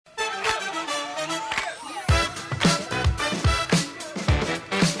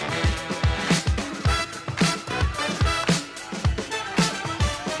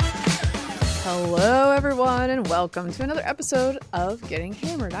everyone, and welcome to another episode of Getting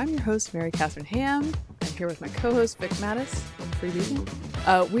Hammered. I'm your host, Mary Catherine Ham. I'm here with my co-host, Vic Mattis.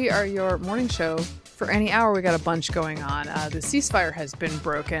 We are your morning show. For any hour, we got a bunch going on. The ceasefire has been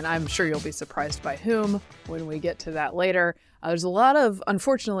broken. I'm sure you'll be surprised by whom when we get to that later. There's a lot of,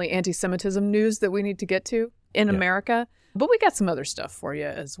 unfortunately, anti-Semitism news that we need to get to in America, but we got some other stuff for you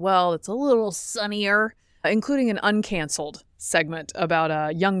as well. It's a little sunnier, including an uncanceled segment about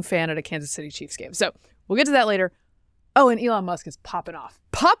a young fan at a Kansas City Chiefs game. So we'll get to that later. Oh, and Elon Musk is popping off.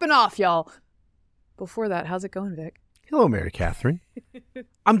 Popping off, y'all. Before that, how's it going, Vic? Hello, Mary Catherine.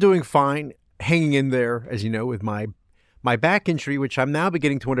 I'm doing fine. Hanging in there, as you know, with my back injury, which I'm now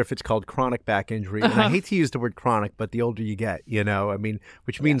beginning to wonder if it's called chronic back injury. And I hate to use the word chronic, but the older you get,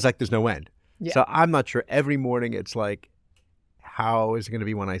 which means like there's no end. Yeah. So I'm not sure. Every morning it's like, how is it going to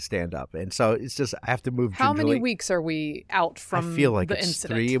be when I stand up? And so it's just, I have to move gingerly. How many weeks are we out from I feel like the it's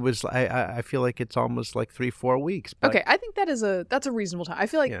incident? 3. I feel like it's almost like 3-4 weeks. But okay, I think that's a reasonable time. I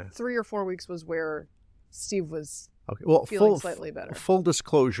feel like 3 or 4 weeks was where Steve was feeling slightly better. Full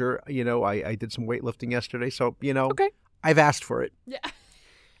disclosure, I did some weightlifting yesterday, so, okay. I've asked for it. Yeah.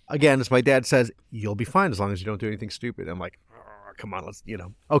 Again, as my dad says, you'll be fine as long as you don't do anything stupid. I'm like, oh, come on, let's,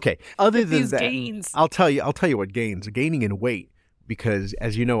 Okay. Other than that, gains. I'll tell you what gains. Gaining in weight, because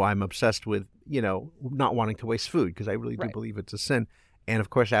as you know, I'm obsessed with, not wanting to waste food, because I really do believe it's a sin. And of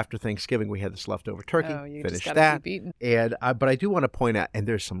course, after Thanksgiving, we had this leftover turkey. Finished that. And but I do want to point out, and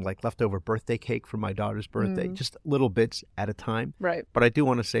there's some like leftover birthday cake from my daughter's birthday, just little bits at a time. Right. But I do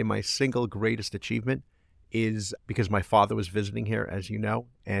want to say my single greatest achievement is because my father was visiting here, as you know,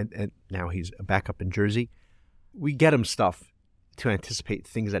 and now he's back up in Jersey. We get him stuff to anticipate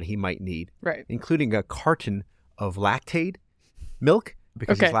things that he might need, right? Including a carton of Lactaid milk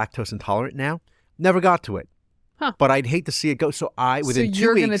because he's lactose intolerant now. Never got to it. Huh. But I'd hate to see it go. So within 2 weeks,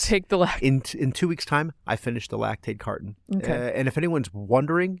 you're going to take the in 2 weeks' time, I finished the Lactaid carton. Okay. And if anyone's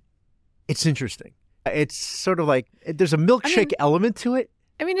wondering, it's interesting. It's sort of like there's a milkshake element to it.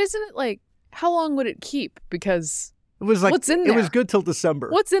 I mean, isn't it like, how long would it keep? Because it was like, what's in there? It was good till December.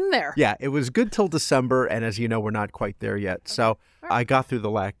 What's in there? Yeah, it was good till December, and as you know, we're not quite there yet. So I got through the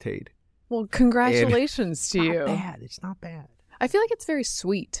Lactaid. Well, congratulations to you. It's not bad. It's not bad. I feel like it's very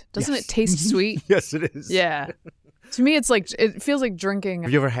sweet. Doesn't it taste sweet? Yes, it is. Yeah. To me, it feels like drinking.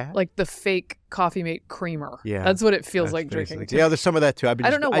 Have you ever had? Like the fake Coffee Mate creamer. Yeah. That's what it feels like drinking. Yeah, there's some of that too. I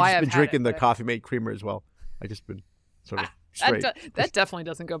don't know why I've been had drinking it, the Coffee Mate creamer as well. I just been sort of straight. That definitely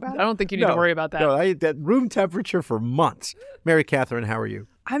doesn't go bad. I don't think you need to worry about that. No, I ate that room temperature for months. Mary Catherine, how are you?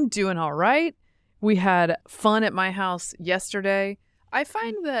 I'm doing all right. We had fun at my house yesterday. I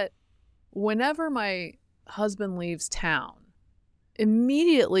find that whenever my husband leaves town,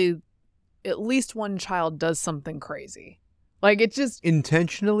 immediately at least one child does something crazy. Like it just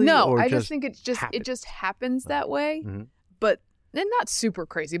intentionally. No, I just think it just happens that way. Mm-hmm. But and not super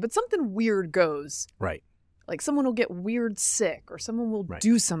crazy, but something weird goes. Right. Like someone will get weird sick, or someone will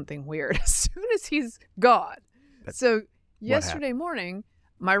do something weird as soon as he's gone. So yesterday morning,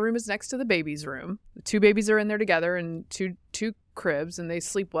 my room is next to the baby's room. The 2 babies are in there together in two cribs, and they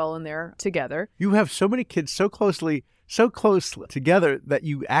sleep well in there together. You have so many kids so close together that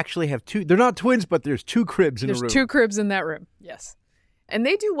you actually have 2. They're not twins, but there's 2 cribs in the room. There's 2 cribs in that room. Yes. And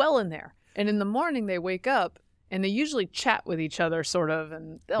they do well in there. And in the morning they wake up and they usually chat with each other sort of,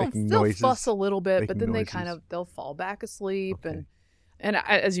 and they'll fuss a little bit, but then they'll fall back asleep. Okay. And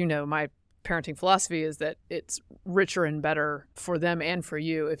as you know, my parenting philosophy is that it's richer and better for them and for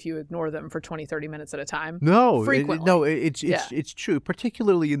you if you ignore them for 20-30 minutes at a time. It's true,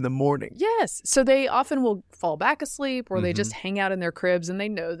 particularly in the morning. Yes. So they often will fall back asleep, or they just hang out in their cribs, and they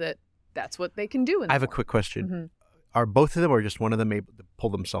know that that's what they can do. I have a quick question. Are both of them or just one of them able to pull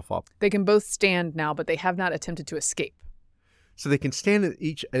themselves up? They can both stand now, but they have not attempted to escape. So they can stand at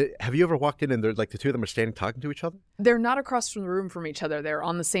each. Have you ever walked in and they're like the 2 of them are standing talking to each other? They're not across from the room from each other. They're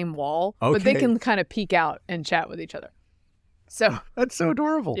on the same wall, but they can kind of peek out and chat with each other. So that's so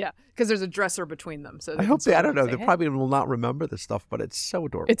adorable. Yeah, because there's a dresser between them. So I hope I don't know. They probably will not remember this stuff, but it's so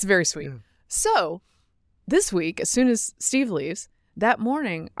adorable. It's very sweet. Yeah. So this week, as soon as Steve leaves, that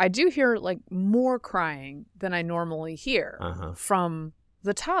morning, I do hear like more crying than I normally hear from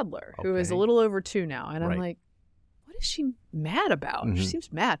the toddler, who is a little over 2 now. And I'm like, what is she mad about? She seems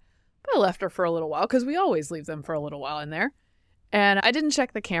mad. But I left her for a little while because we always leave them for a little while in there. And I didn't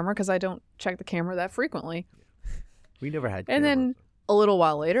check the camera because I don't check the camera that frequently. We never had And then a little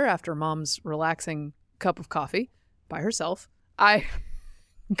while later, after Mom's relaxing cup of coffee by herself, I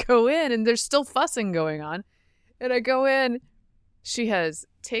go in and there's still fussing going on. And I go in. She has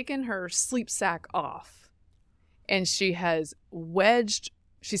taken her sleep sack off and she has wedged,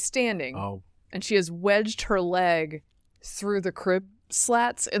 she's standing and she has wedged her leg through the crib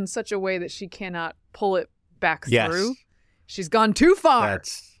slats in such a way that she cannot pull it back through. She's gone too far.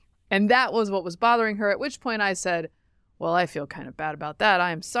 And that was what was bothering her, at which point I said, well, I feel kind of bad about that.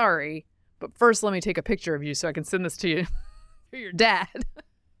 I am sorry. But first, let me take a picture of you so I can send this to you, to your dad.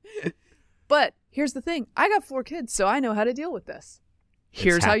 But here's the thing. I got 4 kids, so I know how to deal with this.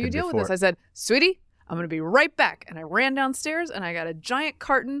 Here's how you deal with this. I said, sweetie, I'm going to be right back. And I ran downstairs and I got a giant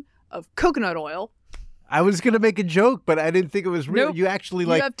carton of coconut oil. I was going to make a joke, but I didn't think it was real. Nope. You actually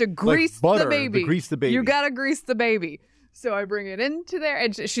You have to grease butter, the baby. Grease the baby. You got to grease the baby. So I bring it into there.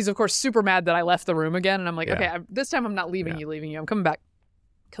 And she's, of course, super mad that I left the room again. And I'm like, okay, this time I'm not leaving you. I'm coming back.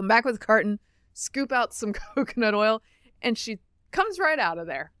 Come back with a carton, scoop out some coconut oil, and she comes right out of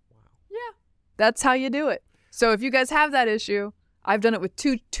there. Wow. Yeah. That's how you do it. So if you guys have that issue, I've done it with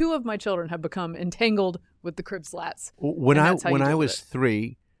two of my children have become entangled with the crib slats. When I was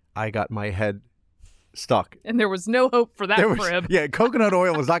 3, I got my head stuck. And there was no hope for that crib. Yeah, coconut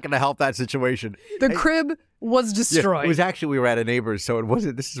oil was not going to help that situation. The crib was destroyed. Yeah, it was actually, we were at a neighbor's, so it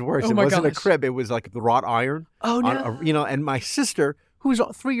wasn't, this is worse. Oh it my wasn't gosh. a crib. It was like the wrought iron. Oh, no. And my sister, who's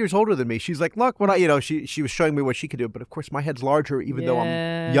 3 years older than me, she's like, look, she was showing me what she could do. But of course, my head's larger, even though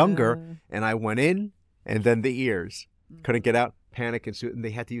I'm younger. And I went in, and then the ears. Couldn't get out, panic ensued, and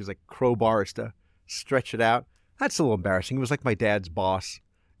they had to use like crowbars to stretch it out. That's a little embarrassing. It was like my dad's boss.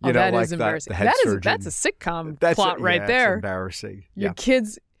 That like is embarrassing. The head surgeon. That's a sitcom plot right there. That's embarrassing. Your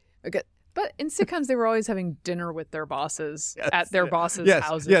kids, okay. But in sitcoms, they were always having dinner with their bosses at their bosses'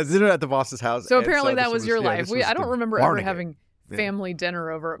 houses. Yeah, dinner at the boss's house. So apparently that was your life. I don't remember ever Barnegat. having family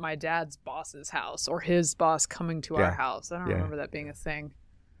dinner over at my dad's boss's house or his boss coming to our house. I don't remember that being a thing.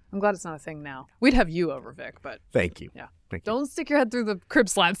 I'm glad it's not a thing now. We'd have you over, Vic, but thank you. Yeah, thank you. Don't stick your head through the crib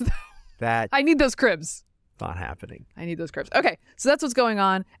slats. That I need those cribs. Not happening. I need those cribs. Okay, so that's what's going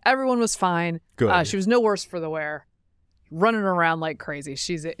on. Everyone was fine. Good. She was no worse for the wear. Running around like crazy.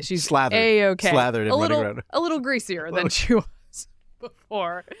 She's slathered. A-okay. Slathered and running around. A little greasier than she was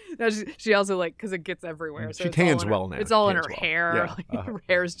before. Now she also because it gets everywhere. So she tans well now. It's all in her hair. Yeah. Her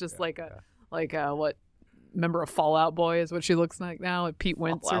hair's just like what member of Fall Out Boy is what she looks like now, like Pete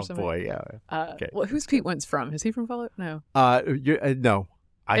Wentz or something. Boy, yeah. Okay. Well, who's Pete Wentz from? Is he from Fall Out? No. No.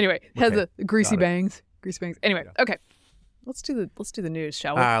 Anyway, has the greasy bangs. Greasy bangs. Anyway, okay. Let's do the news,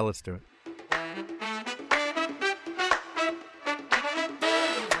 shall we? Let's do it.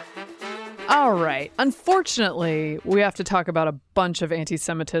 All right. Unfortunately, we have to talk about a bunch of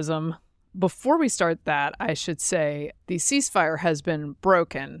anti-Semitism. Before we start that, I should say the ceasefire has been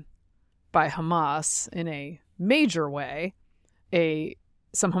broken by Hamas in a major way.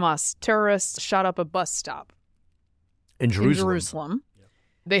 Some Hamas terrorists shot up a bus stop in Jerusalem. Yeah.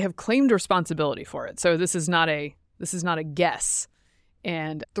 They have claimed responsibility for it. So this is not a guess.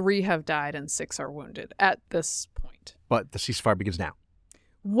 And 3 have died and 6 are wounded at this point. But the ceasefire begins now.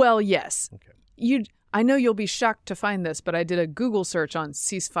 Well, yes. Okay. I know you'll be shocked to find this, but I did a Google search on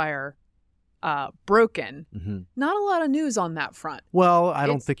ceasefire broken. Mm-hmm. Not a lot of news on that front. Well, I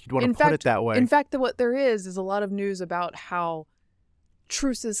don't think you'd want to put it that way. In fact, what there is a lot of news about how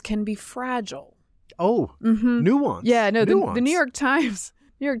truces can be fragile. Oh, nuance. Yeah, no, the New York Times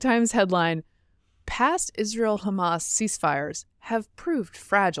headline, past Israel-Hamas ceasefires have proved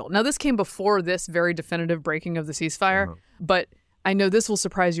fragile. Now, this came before this very definitive breaking of the ceasefire, but I know this will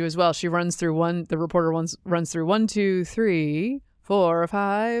surprise you as well. She runs through the reporter runs through 1, 2, 3, 4,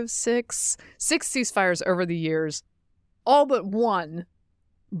 5, 6 ceasefires over the years, all but one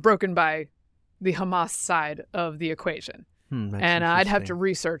broken by the Hamas side of the equation. And I'd have to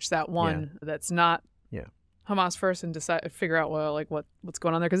research that one that's not Hamas first and figure out what's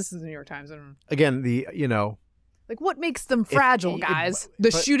going on there, because this is the New York Times. And again, what makes them fragile, guys?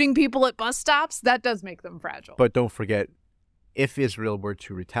 Shooting people at bus stops, that does make them fragile. But don't forget, if Israel were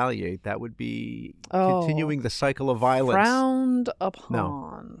to retaliate, that would be continuing the cycle of violence. Frowned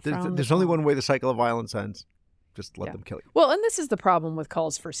upon. No, there's only one way the cycle of violence ends. Just let them kill you. Well, and this is the problem with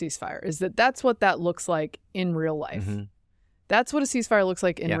calls for ceasefire, is that's what that looks like in real life. Mm-hmm. That's what a ceasefire looks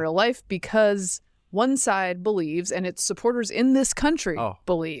like in real life, because one side believes, and its supporters in this country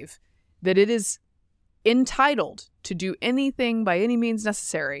believe, that it is entitled to do anything by any means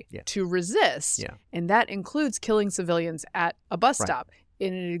necessary to resist. Yeah. And that includes killing civilians at a bus stop.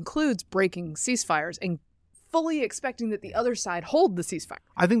 And it includes breaking ceasefires and fully expecting that the other side hold the ceasefire.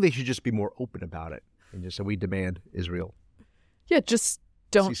 I think they should just be more open about it and just say, we demand Israel. Yeah, just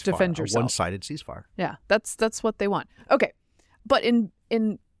don't defend yourself. A one-sided ceasefire. Yeah, that's what they want. Okay. But in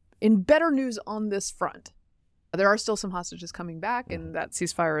better news on this front, there are still some hostages coming back, and that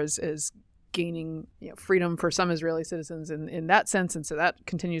ceasefire is gaining freedom for some Israeli citizens in that sense. And so that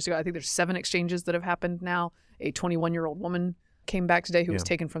continues to go. I think there's 7 exchanges that have happened now. A 21-year-old woman came back today who was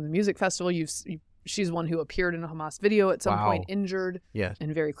taken from the music festival. She's one who appeared in a Hamas video at some point, injured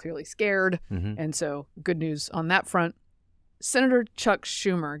and very clearly scared. And so good news on that front. Senator Chuck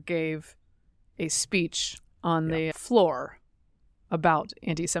Schumer gave a speech on the floor about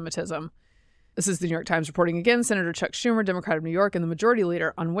anti-Semitism. This is the New York Times reporting again. Senator Chuck Schumer, Democrat of New York and the majority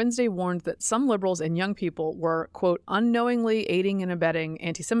leader, on Wednesday warned that some liberals and young people were, quote, unknowingly aiding and abetting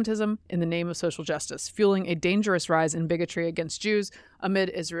anti-Semitism in the name of social justice, fueling a dangerous rise in bigotry against Jews amid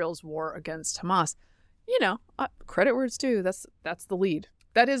Israel's war against Hamas. Credit where it's due. That's the lead.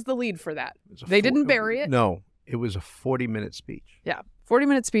 That is the lead for that. They didn't bury it. No, it was a 40-minute speech. Yeah,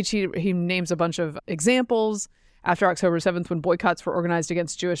 40-minute speech. He names a bunch of examples. After October 7th, when boycotts were organized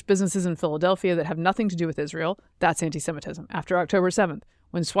against Jewish businesses in Philadelphia that have nothing to do with Israel, that's anti-Semitism. After October 7th,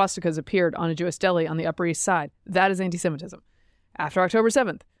 when swastikas appeared on a Jewish deli on the Upper East Side, that is anti-Semitism. After October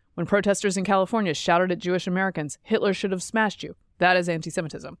 7th, when protesters in California shouted at Jewish Americans, Hitler should have smashed you, that is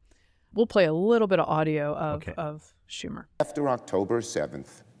anti-Semitism. We'll play a little bit of audio of Schumer. After October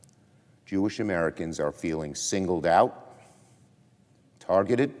 7th, Jewish Americans are feeling singled out,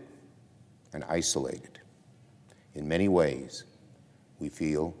 targeted, and isolated. In many ways, we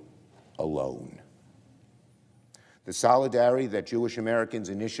feel alone. The solidarity that Jewish Americans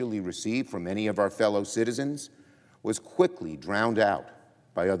initially received from many of our fellow citizens was quickly drowned out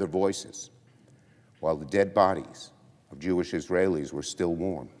by other voices, while the dead bodies of Jewish Israelis were still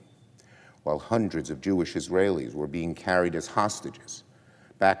warm, while hundreds of Jewish Israelis were being carried as hostages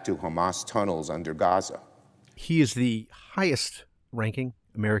back to Hamas tunnels under Gaza. He is the highest ranking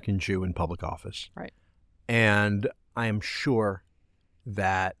American Jew in public office. Right. And I am sure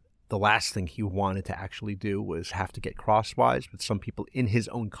that the last thing he wanted to actually do was have to get crosswise with some people in his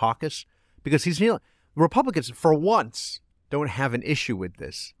own caucus, because Republicans, for once, don't have an issue with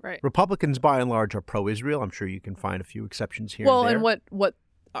this. Right. Republicans, by and large, are pro-Israel. I'm sure you can find a few exceptions here and there. And what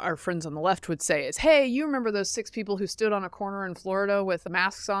our friends on the left would say is, hey, you remember those 6 people who stood on a corner in Florida with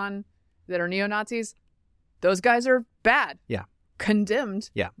masks on that are neo-Nazis? Those guys are bad. Yeah.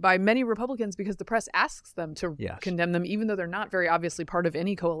 Condemned by many Republicans because the press asks them to condemn them, even though they're not very obviously part of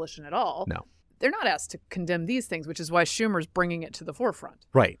any coalition at all. No. They're not asked to condemn these things, which is why Schumer's bringing it to the forefront.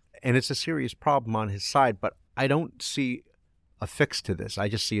 Right. And it's a serious problem on his side, but I don't see a fix to this. I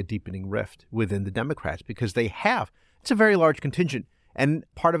just see a deepening rift within the Democrats because it's a very large contingent. And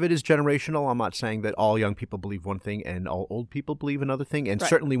part of it is generational. I'm not saying that all young people believe one thing and all old people believe another thing. And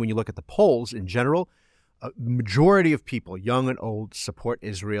certainly when you look at the polls in general, a majority of people, young and old, support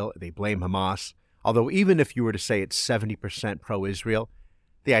Israel. They blame Hamas. Although even if you were to say it's 70% pro-Israel,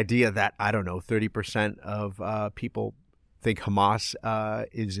 the idea that, 30% of people think Hamas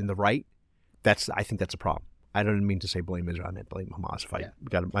is in the right, I think that's a problem. I don't mean to say blame Israel. I meant blame Hamas.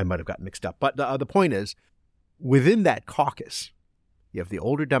 I might have gotten mixed up. But the point is, within that caucus, you have the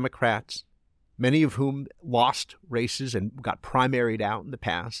older Democrats, many of whom lost races and got primaried out in the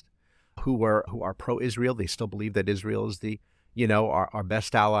past, who are pro-Israel. They still believe that Israel is our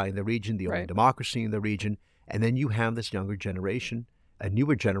best ally in the region, the only democracy in the region. And then you have this younger generation, a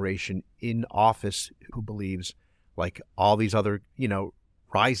newer generation in office who believes, like all these other,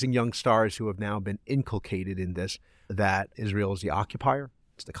 rising young stars who have now been inculcated in this, that Israel is the occupier,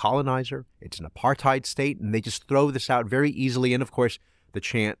 it's the colonizer, it's an apartheid state, and they just throw this out very easily. And of course, the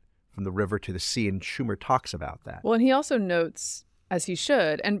chant from the river to the sea, and Schumer talks about that. Well, and he also notes, as he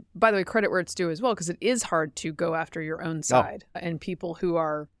should, and by the way, credit where it's due as well, because it is hard to go after your own side and people who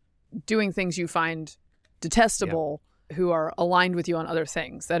are doing things you find detestable, who are aligned with you on other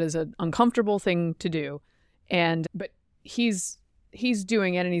things. That is an uncomfortable thing to do. But he's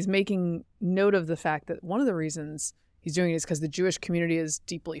doing it, and he's making note of the fact that one of the reasons he's doing it is because the Jewish community is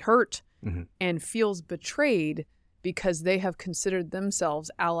deeply hurt and feels betrayed because they have considered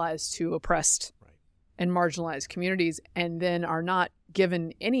themselves allies to oppressed and marginalized communities, and then are not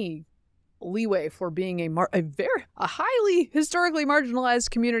given any leeway for being a highly historically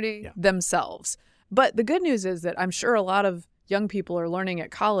marginalized community themselves. But the good news is that I'm sure a lot of young people are learning at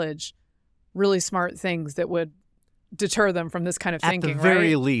college really smart things that would deter them from this kind of thinking. At the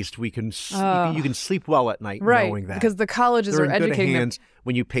very least, you can sleep well at night knowing that. Because the colleges are educating them. They're in good hands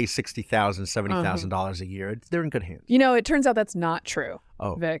when you pay $60,000, $70,000 a year. They're in good hands. It turns out that's not true,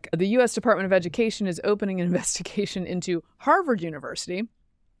 Vic. The U.S. Department of Education is opening an investigation into Harvard University.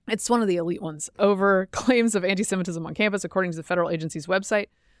 It's one of the elite ones, over claims of anti-Semitism on campus, according to the federal agency's website.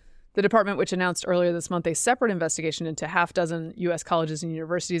 The department, which announced earlier this month a separate investigation into half dozen U.S. colleges and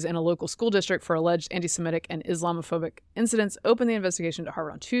universities and a local school district for alleged anti-Semitic and Islamophobic incidents, opened the investigation to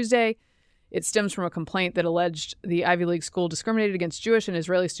Harvard on Tuesday. It stems from a complaint that alleged the Ivy League school discriminated against Jewish and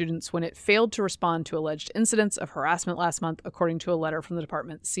Israeli students when it failed to respond to alleged incidents of harassment last month, according to a letter from the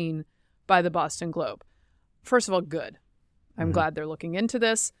department seen by the Boston Globe. First of all, good. I'm glad they're looking into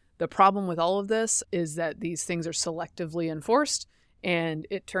this. The problem with all of this is that these things are selectively enforced, and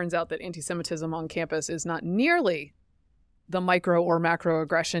it turns out that anti-Semitism on campus is not nearly the micro or macro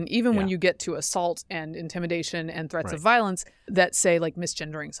aggression, even when you get to assault and intimidation and threats of violence that, say, like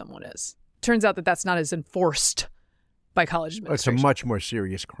misgendering someone is. Turns out that that's not as enforced by college administration. It's a much more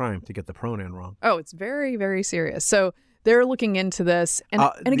serious crime to get the pronoun wrong. Oh, it's very, very serious. So they're looking into this. And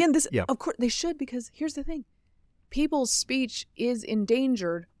again, this, of course, they should, because here's the thing. People's speech is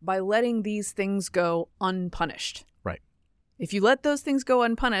endangered by letting these things go unpunished. Right. If you let those things go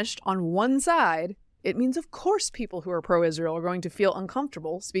unpunished on one side, it means, of course, people who are pro-Israel are going to feel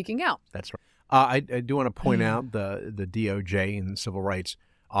uncomfortable speaking out. That's right. I do want to point out the DOJ and the Civil Rights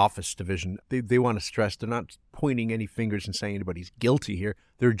Office Division. They want to stress they're not pointing any fingers and saying anybody's guilty here.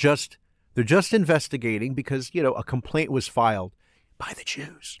 They're just investigating because, a complaint was filed by the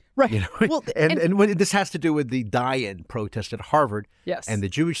Jews. Right. Well, and when this has to do with the die-in protest at Harvard. Yes. And the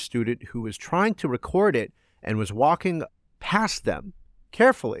Jewish student who was trying to record it and was walking past them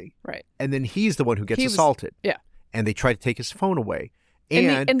carefully. Right. And then he's the one who gets assaulted. Yeah. And they try to take his phone away.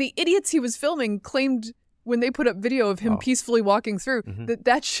 And the idiots he was filming claimed when they put up video of him peacefully walking through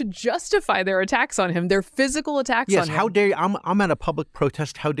that should justify their attacks on him, their physical attacks on him. Yes, how dare you? I'm at a public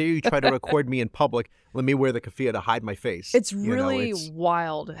protest. How dare you try to record me in public? Let me wear the keffiyeh to hide my face. It's really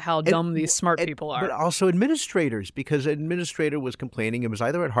wild how dumb these smart people are. But also administrators, because an administrator was complaining. It was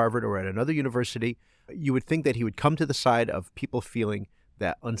either at Harvard or at another university. You would think that he would come to the side of people feeling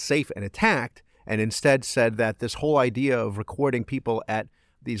that unsafe and attacked, and instead said that this whole idea of recording people at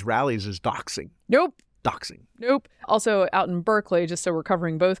these rallies is doxing. Nope. Doxing. Nope. Also out in Berkeley, just so we're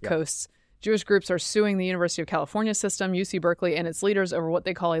covering both coasts, Jewish groups are suing the University of California system, UC Berkeley, and its leaders over what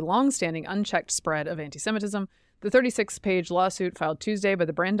they call a long-standing unchecked spread of anti-Semitism. The 36-page lawsuit filed Tuesday by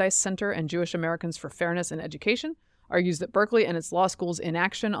the Brandeis Center and Jewish Americans for Fairness in Education argues that Berkeley and its law school's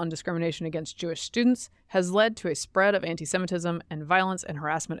inaction on discrimination against Jewish students has led to a spread of anti-Semitism and violence and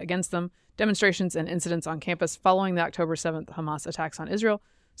harassment against them. Demonstrations and incidents on campus following the October 7th Hamas attacks on Israel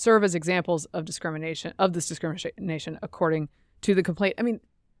serve as examples of discrimination, according to the complaint. I mean,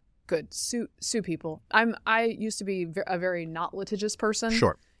 good. Sue people. I used to be a very not litigious person.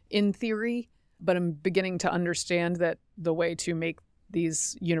 Sure. In theory, but I'm beginning to understand that the way to make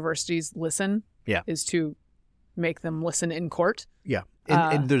these universities listen is to make them listen in court. Yeah.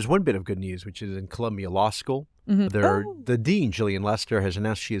 And there's one bit of good news, which is in Columbia Law School. The dean, Gillian Lester, has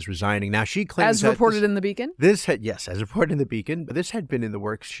announced she is resigning. Now, she claims as reported in the Beacon? As reported in the Beacon. But this had been in the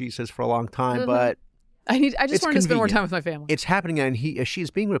works, she says, for a long time. But I just wanted to spend more time with my family. It's happening, and she's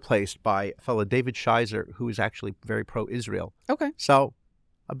being replaced by a fellow, David Scheiser, who is actually very pro-Israel. Okay. So,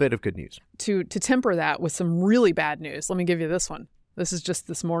 a bit of good news. To temper that with some really bad news, let me give you this one. This is just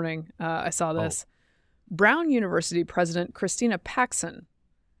this morning. I saw this. Brown University President Christina Paxson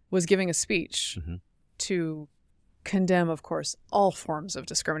was giving a speech to condemn, of course, all forms of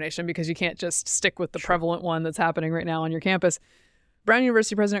discrimination, because you can't just stick with the prevalent one that's happening right now on your campus. Brown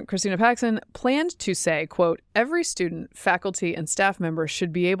University President Christina Paxson planned to say, quote, every student, faculty, and staff member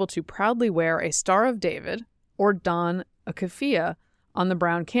should be able to proudly wear a Star of David or don a keffiyeh on the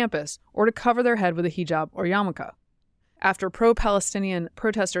Brown campus, or to cover their head with a hijab or yarmulke. After pro-Palestinian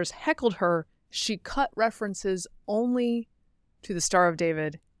protesters heckled her, she cut references only to the Star of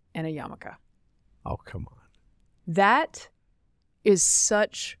David and a yarmulke. Oh, come on. That is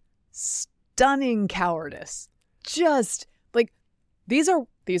such stunning cowardice. Just like these are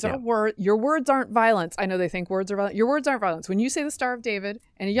words. Your words aren't violence. I know they think words are violent. Your words aren't violence. When you say the Star of David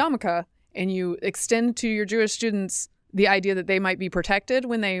and a yarmulke, and you extend to your Jewish students the idea that they might be protected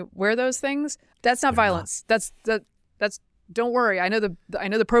when they wear those things, that's not violence. That's don't worry. I know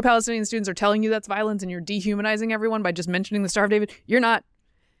the pro-Palestinian students are telling you that's violence, and you're dehumanizing everyone by just mentioning the Star of David. You're not.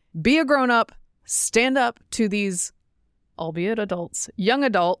 Be a grown-up. Stand up to these, albeit adults, young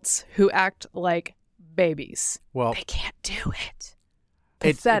adults who act like babies. Well, they can't do it.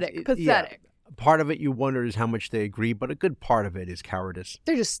 Pathetic. Pathetic. Yeah. Part of it you wonder is how much they agree, but a good part of it is cowardice.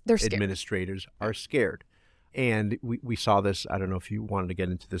 They're scared. Administrators are scared. And we saw this, I don't know if you wanted to get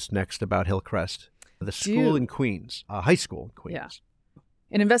into this next, about Hillcrest, the school in Queens, high school in Queens. Yeah.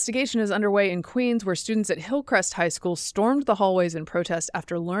 An investigation is underway in Queens, where students at Hillcrest High School stormed the hallways in protest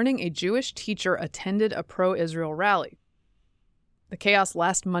after learning a Jewish teacher attended a pro-Israel rally. The chaos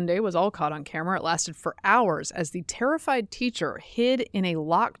last Monday was all caught on camera. It lasted for hours as the terrified teacher hid in a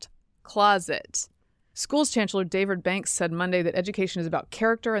locked closet. Schools Chancellor David Banks said Monday that education is about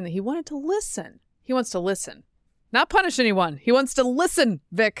character and that he wanted to listen. He wants to listen. Not punish anyone. He wants to listen,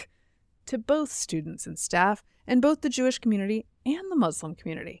 Vic, to both students and staff and both the Jewish community and the Muslim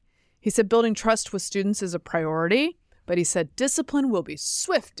community. He said building trust with students is a priority, but he said discipline will be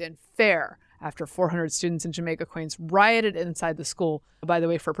swift and fair after 400 students in Jamaica, Queens rioted inside the school. By the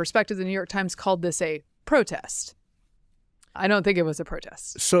way, for perspective, the New York Times called this a protest. I don't think it was a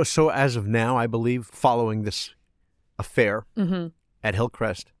protest. So as of now, I believe, following this affair at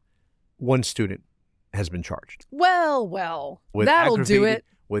Hillcrest, one student has been charged. Well, that'll do it.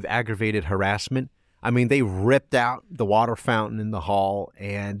 With aggravated harassment. I mean, they ripped out the water fountain in the hall.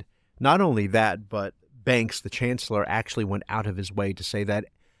 And not only that, but Banks, the chancellor, actually went out of his way to say that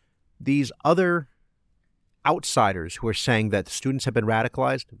these other outsiders who are saying that students have been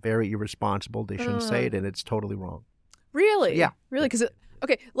radicalized, very irresponsible. They shouldn't say it, and it's totally wrong. Really? Yeah. Really? Because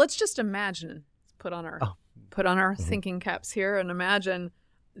okay, let's just imagine. Put on our thinking caps here, and imagine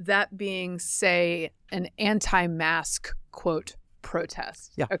that being, say, an anti-mask quote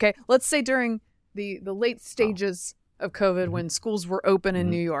protest. Yeah. Okay. Let's say during the late stages of COVID, when schools were open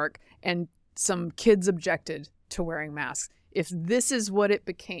in New York, and some kids objected to wearing masks. If this is what it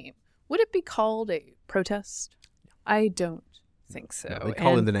became, would it be called a protest? I don't think so. No, they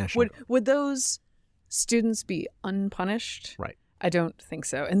call it the national. Would those students be unpunished? Right. I don't think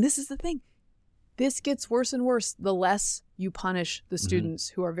so. And this is the thing. This gets worse and worse the less you punish the students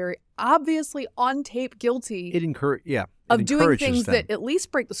who are very obviously on tape guilty of doing things that at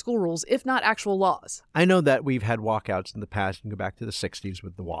least break the school rules, if not actual laws. I know that we've had walkouts in the past. You can go back to the 60s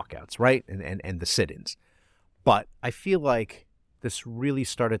with the walkouts, right? And the sit-ins. But I feel like this really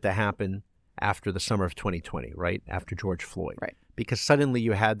started to happen after the summer of 2020, right? After George Floyd. Right. Because suddenly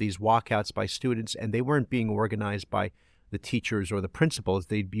you had these walkouts by students, and they weren't being organized by the teachers or the principals.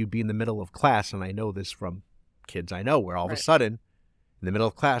 You'd be in the middle of class, and I know this from kids I know, where all of a sudden, in the middle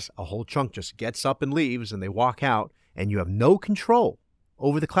of class, a whole chunk just gets up and leaves, and they walk out, and you have no control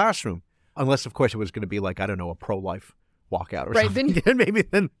over the classroom. Unless, of course, it was going to be like, I don't know, a pro-life walkout or something.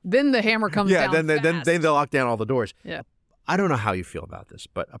 Then the hammer comes down then they lock down all the doors. Yeah. I don't know how you feel about this,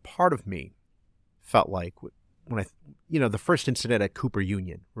 but a part of me felt like when the first incident at Cooper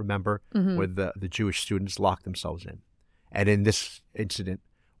Union, remember, where the Jewish students locked themselves in. And in this incident,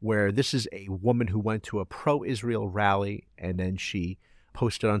 where this is a woman who went to a pro-Israel rally, and then she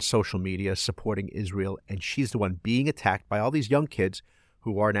posted on social media supporting Israel, and she's the one being attacked by all these young kids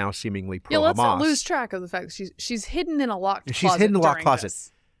who are now seemingly pro-Hamas. Yeah, let's not lose track of the fact that she's hidden in a locked closet. She's hidden in a locked closet.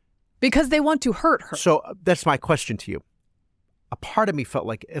 Because they want to hurt her. So that's my question to you. A part of me felt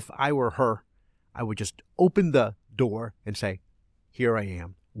like if I were her, I would just open the door and say, here I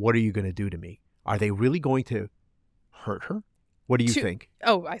am. What are you going to do to me? Are they really going to hurt her? What do you think?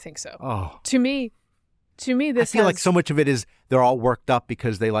 Oh, I think so. Oh. To me, this I feel like so much of it is they're all worked up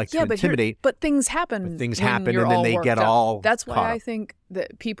because they like to intimidate. But things happen. And then they get all. That's why I think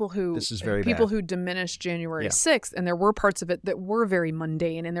that people who diminished January 6th, and there were parts of it that were very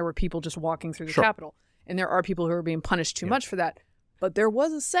mundane, and there were people just walking through the Capitol, and there are people who are being punished too much for that. But there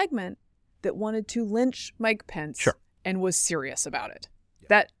was a segment that wanted to lynch Mike Pence and was serious about it.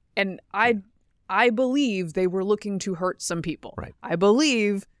 I believe they were looking to hurt some people. Right. I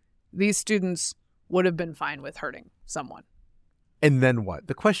believe these students would have been fine with hurting someone. And then what?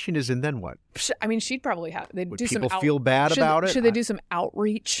 The question is, and then what? I mean, she'd probably have. They'd Would do people some feel bad about it? Should they do some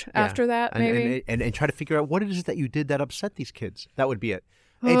outreach after that, maybe? And try to figure out what it is that you did that upset these kids. That would be it.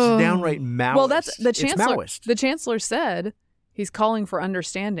 It's downright malice. Well, that's the chancellor. It's the chancellor said he's calling for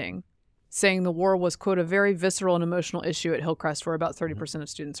understanding, saying the war was, quote, a very visceral and emotional issue at Hillcrest, where about 30% of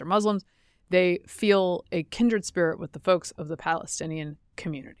students are Muslims. They feel a kindred spirit with the folks of the Palestinian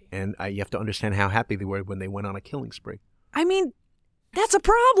community. And you have to understand how happy they were when they went on a killing spree. I mean, that's a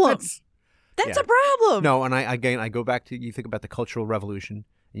problem. That's a problem. No, and I go back to, you think about the Cultural Revolution,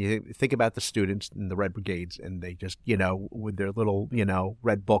 you think about the students in the Red Brigades, and they just, with their little,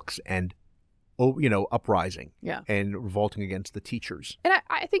 red books and, uprising and revolting against the teachers. And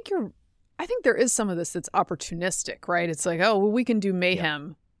I think there is some of this that's opportunistic, right? It's like, oh, well, we can do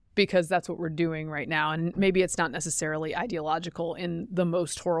mayhem because that's what we're doing right now. And maybe it's not necessarily ideological in the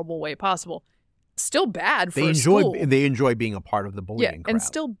most horrible way possible. Still bad for a school. They enjoy being a part of the bullying crowd.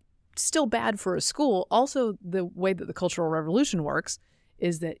 And still bad for a school. Also, the way that the Cultural Revolution works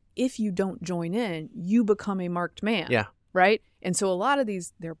is that if you don't join in, you become a marked man. Yeah. Right? And so a lot of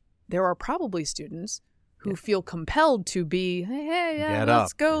these, there are probably students who feel compelled to be,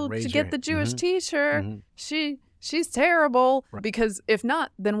 let's go to get the Jewish teacher. Mm-hmm. She's terrible. Right. Because if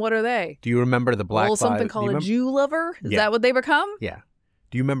not, then what are they? Do you remember the Black Lives? Something called a Jew lover? Is that what they become? Yeah.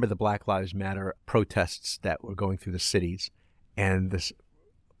 Do you remember the Black Lives Matter protests that were going through the cities? And this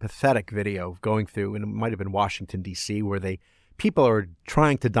pathetic video of going through, and it might have been Washington, D.C., where people are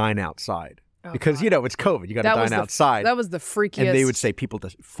trying to dine outside. Because, God. It's COVID. You got to dine outside. That was the freakiest. And they would say people to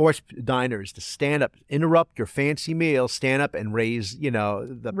force diners to stand up, interrupt your fancy meal, stand up and raise,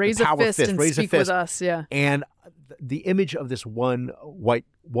 raise the a power fist and raise speak a fist. with us. Yeah. And the image of this one white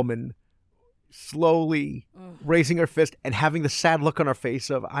woman slowly raising her fist and having the sad look on her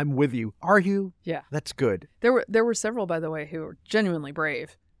face of, I'm with you. Are you? Yeah. That's good. There were several, by the way, who were genuinely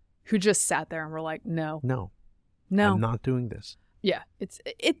brave, who just sat there and were like, no. I'm not doing this. Yeah,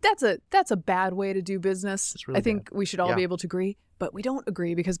 that's a bad way to do business. It's really I think we should all be able to agree, but we don't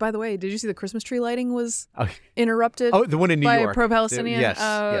agree because, by the way, did you see the Christmas tree lighting was interrupted? Oh, the one in New York by pro-Palestinian, yes,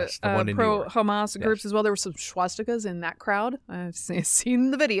 the one in New York. pro-Hamas groups as well. There were some swastikas in that crowd. I've seen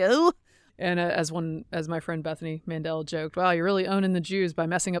the video, and as my friend Bethany Mandel joked, "Wow, you're really owning the Jews by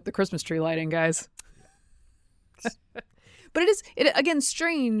messing up the Christmas tree lighting, guys." But it is again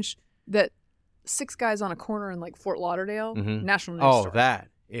strange that 6 guys on a corner in like Fort Lauderdale, national news story. Oh, that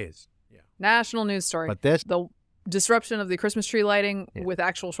is. Yeah. National news story. But the disruption of the Christmas tree lighting with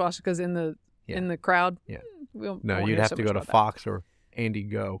actual swastikas in the crowd. Yeah. You'd have to go to Fox or Andy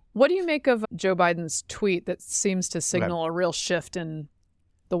Go. What do you make of Joe Biden's tweet that seems to signal a real shift in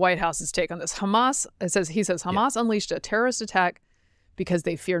the White House's take on this? He says Hamas unleashed a terrorist attack because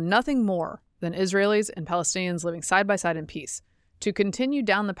they fear nothing more than Israelis and Palestinians living side by side in peace. To continue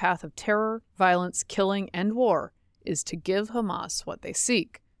down the path of terror, violence, killing, and war is to give Hamas what they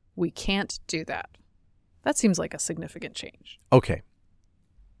seek. We can't do that. That seems like a significant change. Okay.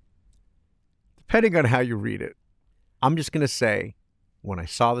 Depending on how you read it, I'm just going to say, when I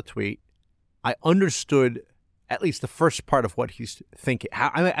saw the tweet, I understood at least the first part of what he's thinking.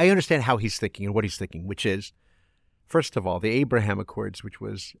 I understand how he's thinking and what he's thinking, which is, first of all, the Abraham Accords, which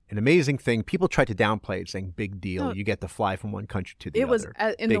was an amazing thing. People tried to downplay it, saying, big deal. No. You get to fly from one country to the It other.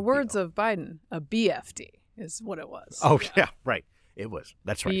 was, in the Big words deal. of Biden, a BFD is what it was. Oh, yeah, right. It was.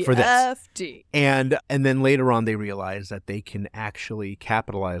 That's right. BFD. For this. And then later on, they realized that they can actually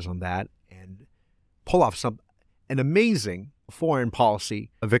capitalize on that and pull off an amazing foreign policy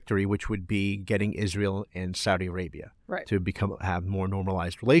victory, which would be getting Israel and Saudi Arabia to have more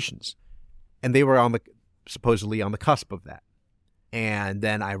normalized relations. And they were supposedly on the cusp of that. And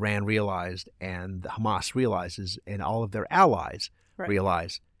then Iran realized, and Hamas realizes, and all of their allies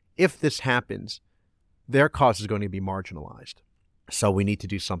realize, if this happens, their cause is going to be marginalized. So we need to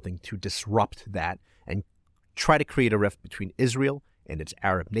do something to disrupt that and try to create a rift between Israel and its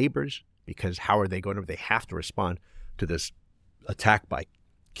Arab neighbors, because how are they they have to respond to this attack by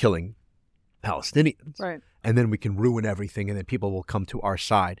killing Palestinians. Right. And then we can ruin everything, and then people will come to our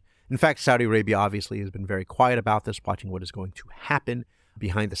side. In fact, Saudi Arabia obviously has been very quiet about this, watching what is going to happen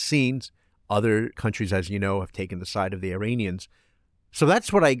behind the scenes. Other countries, as you know, have taken the side of the Iranians. So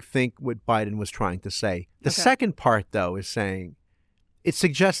that's what I think what Biden was trying to say. The second part, though, is saying it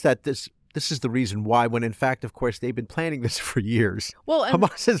suggests that this is the reason why, when in fact, of course, they've been planning this for years. Well, and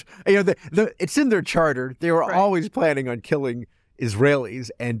Hamas says, it's in their charter. They were always planning on killing Israelis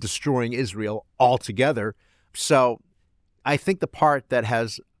and destroying Israel altogether. So I think the part that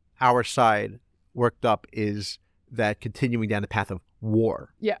has our side worked up is that continuing down the path of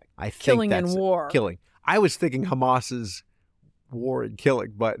war. Yeah, I think killing and war. Killing. I was thinking Hamas's war and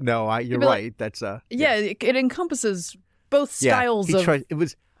killing, but no, you're right. That's it encompasses both styles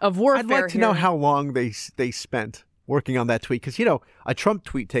of warfare. I'd like to know how long they spent working on that tweet, because a Trump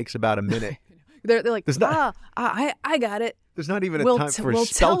tweet takes about a minute. They're like, I got it. There's not even a time for a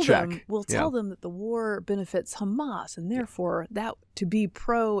spell check. We'll tell them that the war benefits Hamas, and therefore that to be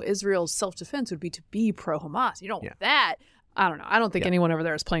pro-Israel's self-defense would be to be pro-Hamas. You don't want that. I don't know. I don't think anyone over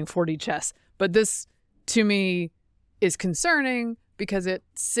there is playing 4D chess. But this, to me, is concerning because it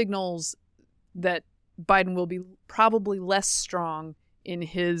signals that Biden will be probably less strong in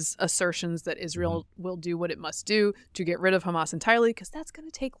his assertions that Israel will do what it must do to get rid of Hamas entirely, because that's going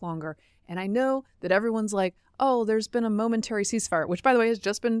to take longer. And I know that everyone's like, oh, there's been a momentary ceasefire, which, by the way, has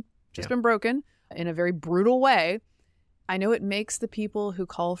just been broken in a very brutal way. I know it makes the people who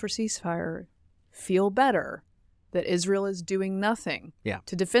call for ceasefire feel better that Israel is doing nothing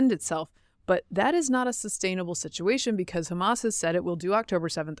to defend itself. But that is not a sustainable situation, because Hamas has said it will do October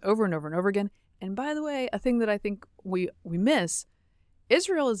 7th over and over and over again. And by the way, a thing that I think we miss,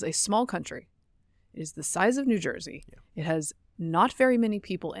 Israel is a small country. It is the size of New Jersey. Yeah. It has not very many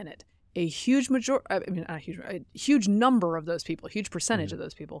people in it. A huge number of those people, a huge percentage of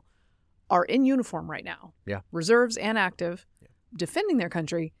those people are in uniform right now. Yeah. Reserves and active, defending their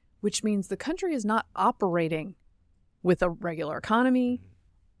country, which means the country is not operating with a regular economy,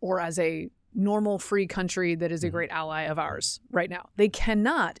 or as a normal free country that is a great ally of ours right now. They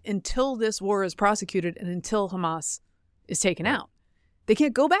cannot until this war is prosecuted and until Hamas is taken out. They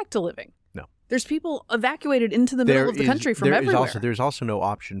can't go back to living. No. There's people evacuated into the middle of the country from everywhere. There's also no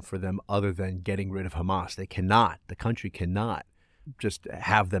option for them other than getting rid of Hamas. They cannot. The country cannot just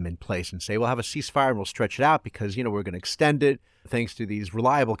have them in place and say, we'll have a ceasefire and we'll stretch it out because, we're going to extend it thanks to these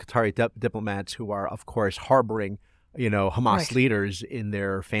reliable Qatari diplomats who are, of course, harboring Hamas leaders in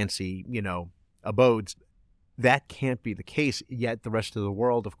their fancy, abodes. That can't be the case. Yet the rest of the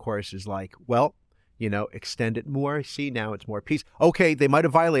world, of course, is like, well, extend it more. See, now it's more peace. Okay, they might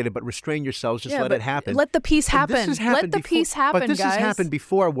have violated, but restrain yourselves. Just let it happen. Let the peace happen. Let the peace happen, But this guys. has happened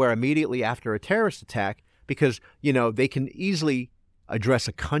before where immediately after a terrorist attack, because, they can easily address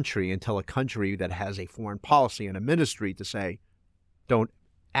a country and tell a country that has a foreign policy and a ministry to say, don't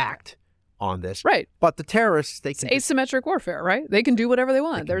act on this. Right. But the terrorists, they can... It's asymmetric warfare, right? They can do whatever they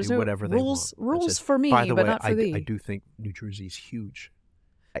want. There's no whatever rules they want. for me, By the but way, not for thee. I do think New Jersey's huge.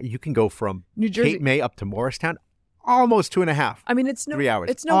 You can go from New Jersey, Cape May up to Morristown, almost 2.5. I mean, it's no 3 hours.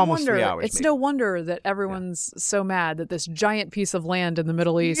 It's no almost wonder. 3 hours. It's maybe. no wonder that everyone's so mad that this giant piece of land in the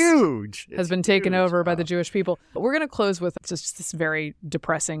Middle East Huge. has been taken over by the Jewish people. But we're going to close with just this very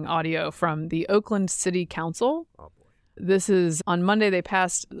depressing audio from the Oakland City Council. Oh, boy. This is on Monday.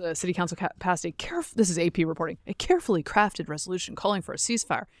 The city council passed this is AP reporting, a carefully crafted resolution calling for a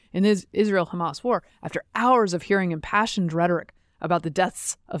ceasefire in the Israel-Hamas war after hours of hearing impassioned rhetoric about the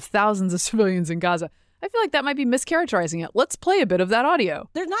deaths of thousands of civilians in Gaza. I feel like that might be mischaracterizing it. Let's play a bit of that audio.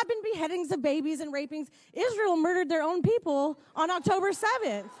 There's not been beheadings of babies and rapings. Israel murdered their own people on October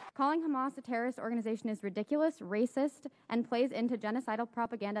 7th. Calling Hamas a terrorist organization is ridiculous, racist, and plays into genocidal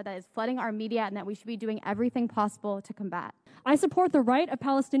propaganda that is flooding our media and that we should be doing everything possible to combat. I support the right of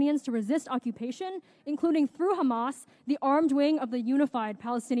Palestinians to resist occupation, including through Hamas, the armed wing of the unified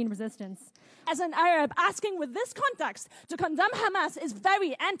Palestinian resistance. As an Arab, asking with this context to condemn Hamas is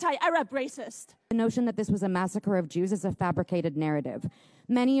very anti-Arab racist. The notion that this was a massacre of Jews is a fabricated narrative.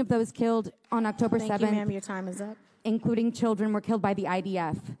 Many of those killed on October 7th, Thank you, ma'am. Your time is up. Including children, were killed by the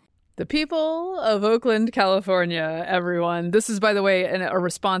IDF. The people of Oakland, California, everyone. This is, by the way, a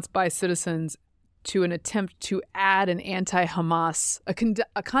response by citizens to an attempt to add an anti-Hamas,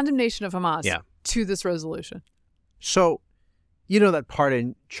 a condemnation of Hamas to this resolution. So, you know that part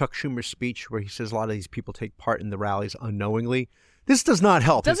in Chuck Schumer's speech where he says a lot of these people take part in the rallies unknowingly? This does not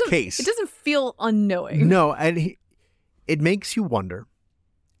help his case. It doesn't feel unknowing. No, and it makes you wonder,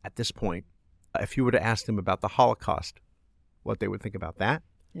 at this point, if you were to ask them about the Holocaust, what they would think about that.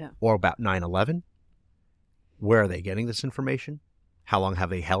 Yeah. Or about 9/11. Where are they getting this information? How long have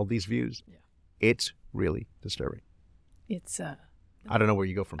they held these views? Yeah. It's really disturbing. It's I don't know where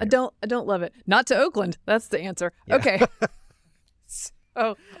you go from here. I don't love it. Not to Oakland. That's the answer. Yeah. Okay.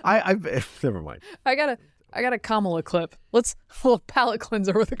 So I never mind. I got a Kamala clip. Let's a little palate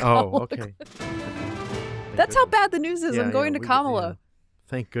cleanser with a Kamala. Oh, okay. Clip. That's how bad the news is. I'm going to Kamala. Yeah.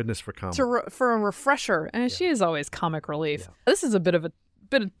 Thank goodness for Kamala. For a refresher, and she is always comic relief. Yeah. This is a bit of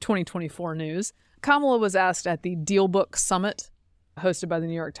 2024 news. Kamala was asked at the Deal Book Summit, hosted by the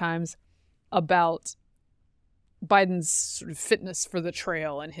New York Times, about Biden's sort of fitness for the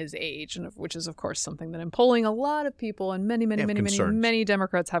trail and his age, and which is, of course, something that in polling a lot of people and many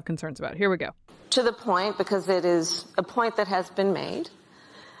Democrats have concerns about. Here we go. To the point, because it is a point that has been made.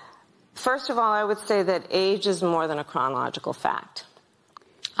 First of all, I would say that age is more than a chronological fact.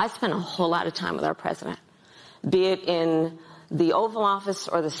 I spent a whole lot of time with our president, be it in the Oval Office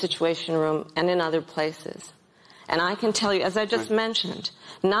or the Situation Room and in other places. And I can tell you, as I just mentioned,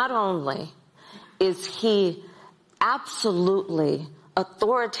 not only is he absolutely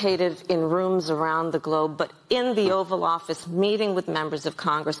authoritative in rooms around the globe, but in the Oval Office, meeting with members of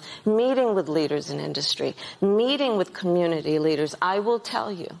Congress, meeting with leaders in industry, meeting with community leaders, I will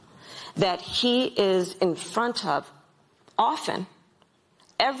tell you that he is in front of, often,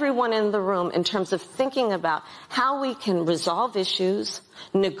 everyone in the room in terms of thinking about how we can resolve issues,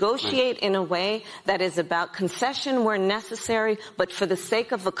 negotiate in a way that is about concession where necessary, but for the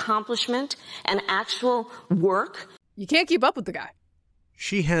sake of accomplishment and actual work. You can't keep up with the guy.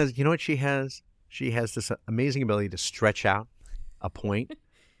 She has, you know what she has? She has this amazing ability to stretch out a point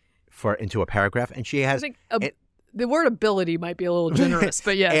into a paragraph, and she has. I think the word ability might be a little generous,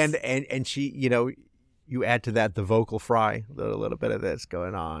 but yes. And she, you add to that the vocal fry, a little bit of this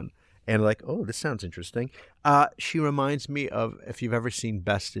going on, and like, oh, this sounds interesting. She reminds me of, if you've ever seen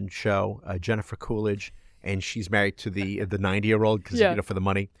Best in Show, Jennifer Coolidge, and she's married to the 90-year-old for the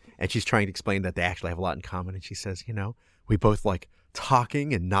money, and she's trying to explain that they actually have a lot in common, and she says, we both like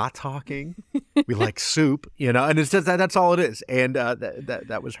talking and not talking. We like soup, and it's just that's all it is. And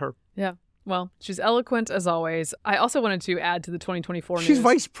that was her. Yeah. Well, she's eloquent as always. I also wanted to add to the 2024 news. She's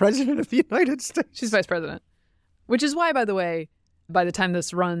vice president of the United States. She's vice president, which is why, by the way, by the time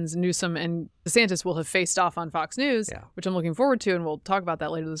this runs, Newsom and DeSantis will have faced off on Fox News, which I'm looking forward to, and we'll talk about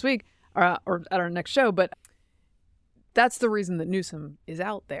that later this week or at our next show. But that's the reason that Newsom is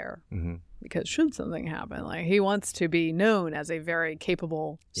out there, because should something happen, like he wants to be known as a very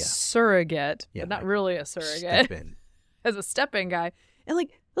capable surrogate, but not really a surrogate, as a step-in guy. And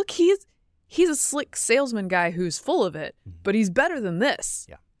like, look, he's a slick salesman guy who's full of it, but he's better than this.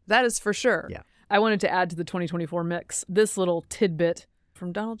 Yeah, that is for sure. Yeah. I wanted to add to the 2024 mix this little tidbit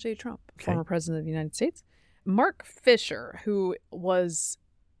from Donald J. Trump, former president of the United States. Mark Fisher, who was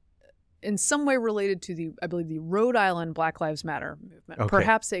in some way related to I believe the Rhode Island Black Lives Matter movement,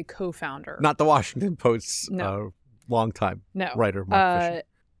 perhaps a co-founder. Not the Washington Post's longtime writer, Mark Fisher.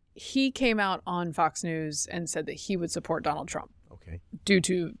 He came out on Fox News and said that he would support Donald Trump due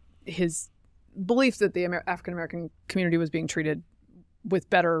to his belief that the African-American community was being treated with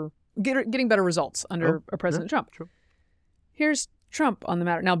getting better results under President Trump. True. Here's Trump on the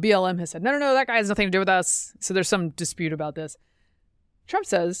matter. Now, BLM has said, no, that guy has nothing to do with us. So there's some dispute about this. Trump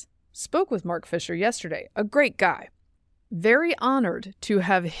says, spoke with Mark Fisher yesterday, a great guy. Very honored to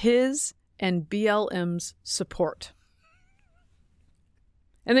have his and BLM's support.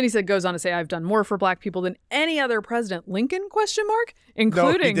 And then he goes on to say, I've done more for black people than any other president. Lincoln, ?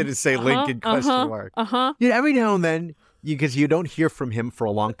 Including. No, he didn't say Lincoln, ? Every now and then, because you don't hear from him for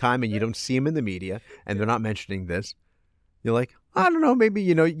a long time and you don't see him in the media and they're not mentioning this, you're like, I don't know, maybe,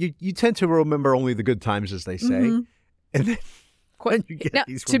 you tend to remember only the good times, as they say. And then you get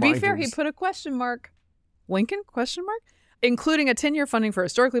these reminders. To be fair, he put a question mark. Lincoln, ? Including a 10-year funding for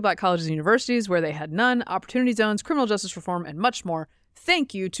historically black colleges and universities where they had none, opportunity zones, criminal justice reform, and much more.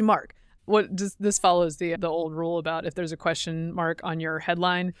 Thank you to Mark. This follows the old rule about if there's a question mark on your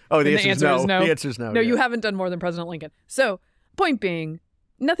headline. Oh, the answer is no. The answer is no. No, you haven't done more than President Lincoln. So, point being,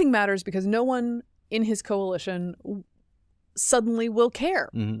 nothing matters because no one in his coalition suddenly will care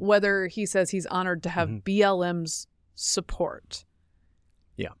whether he says he's honored to have BLM's support.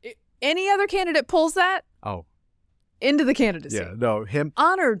 Yeah. Any other candidate pulls that into the candidacy. Yeah, no, him.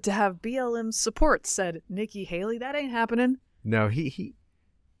 Honored to have BLM's support, said Nikki Haley. That ain't happening. No, he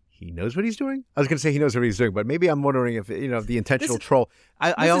knows what he's doing. I was going to say he knows what he's doing, but maybe I'm wondering if the intentional troll.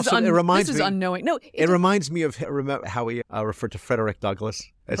 It reminds me. This is unknowing. No, it reminds me of how we referred to Frederick Douglass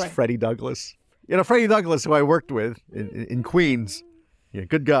as Freddie Douglass. Freddie Douglass, who I worked with in Queens. Yeah,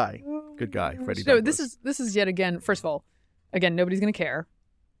 good guy, Freddie Douglass. No, this is yet again. First of all, nobody's going to care,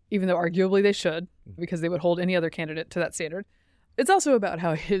 even though arguably they should, because they would hold any other candidate to that standard. It's also about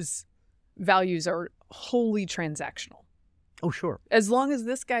how his values are wholly transactional. Oh, sure. As long as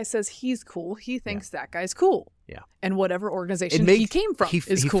this guy says he's cool, he thinks that guy's cool. Yeah. And whatever organization he came from is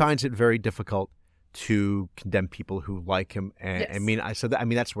cool. He finds it very difficult to condemn people who like him. And yes.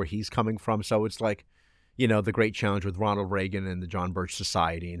 That's where he's coming from. So it's like, the great challenge with Ronald Reagan and the John Birch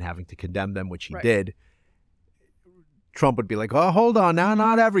Society and having to condemn them, which he did. Trump would be like, oh, hold on now,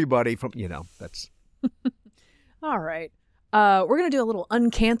 not everybody that's. All right. We're going to do a little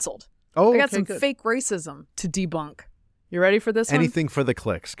uncanceled. Oh, I got some fake racism to debunk. You ready for this Anything for the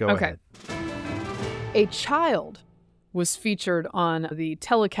clicks. Go ahead. A child was featured on the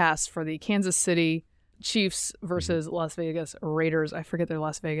telecast for the Kansas City Chiefs versus Las Vegas Raiders. I forget they're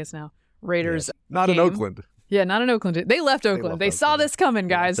Las Vegas now. Raiders. Yes. Not in Oakland. Yeah, not in Oakland. They left Oakland. They saw this coming,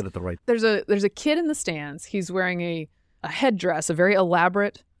 guys. At the right. There's a kid in the stands. He's wearing a headdress, a very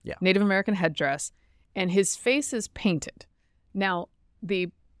elaborate Native American headdress, and his face is painted. Now,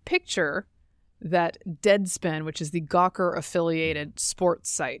 the picture that Deadspin, which is the Gawker-affiliated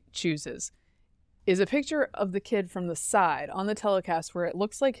sports site, chooses is a picture of the kid from the side on the telecast where it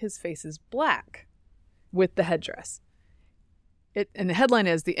looks like his face is black with the headdress. And the headline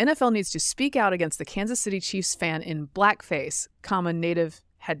is, the NFL needs to speak out against the Kansas City Chiefs fan in blackface, native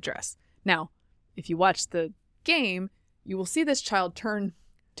headdress. Now, if you watch the game, you will see this child turn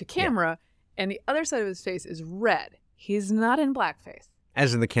to camera and the other side of his face is red. He's not in blackface.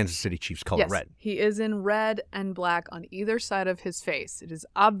 As in the Kansas City Chiefs color red. He is in red and black on either side of his face. It is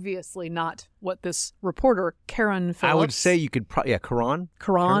obviously not what this reporter, Karen Phillips. I would say you could Karen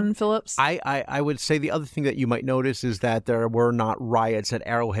Phillips. I would say the other thing that you might notice is that there were not riots at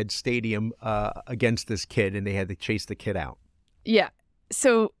Arrowhead Stadium against this kid, and they had to chase the kid out. Yeah.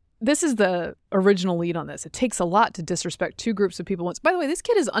 So this is the original lead on this. It takes a lot to disrespect two groups of people once. By the way, this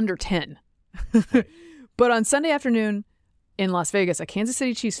kid is under 10. But on Sunday afternoon, in Las Vegas, a Kansas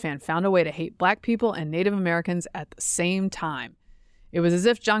City Chiefs fan found a way to hate black people and Native Americans at the same time. It was as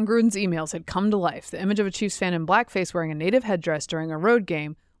if John Gruden's emails had come to life. The image of a Chiefs fan in blackface wearing a native headdress during a road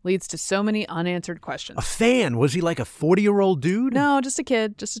game leads to so many unanswered questions. A fan? Was he like a 40-year-old dude? No, just a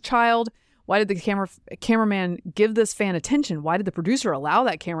kid, just a child. Why did the cameraman give this fan attention? Why did the producer allow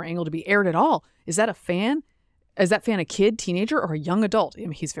that camera angle to be aired at all? Is that a fan? Is that fan a kid, teenager, or a young adult? I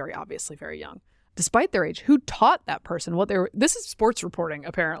mean, he's very obviously very young. Despite their age, who taught that person what they were? This is sports reporting,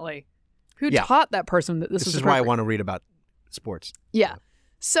 apparently. Who taught that person that this was is why I want to read about sports. Yeah.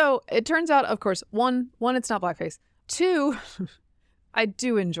 So it turns out, of course, one, it's not blackface. Two, I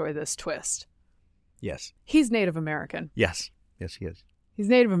do enjoy this twist. Yes. He's Native American. Yes, he is. He's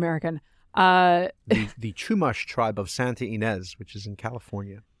Native American. The Chumash tribe of Santa Ynez, which is in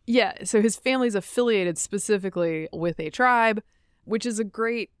California. Yeah, so his family's affiliated specifically with a tribe, which is a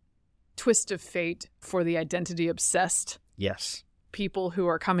great twist of fate for the identity-obsessed people who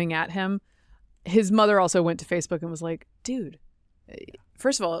are coming at him. His mother also went to Facebook and was like, dude,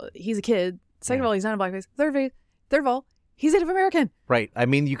 first of all, he's a kid. Second of all, he's not a blackface. Third of all, he's Native American. Right. I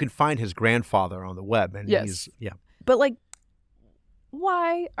mean, you can find his grandfather on the web. And he's, But like,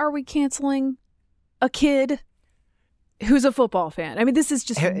 why are we canceling a kid who's a football fan? I mean, this is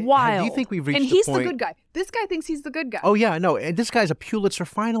just wild. Do you think we've reached and the he's point... the good guy. This guy thinks he's the good guy. Oh, yeah, no. And this guy's a Pulitzer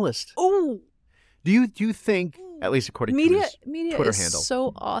finalist. Oh. Do you think, at least according to his Twitter is handle,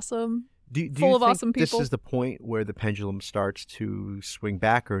 so awesome. Do full you of think awesome people. This is the point where the pendulum starts to swing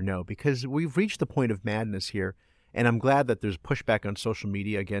back, or no? Because we've reached the point of madness here, and I'm glad that there's pushback on social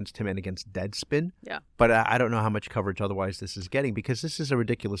media against him and against Deadspin. Yeah. But I don't know how much coverage otherwise this is getting, because this is a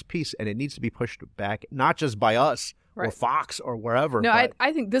ridiculous piece, and it needs to be pushed back, not just by us or Fox or wherever. No,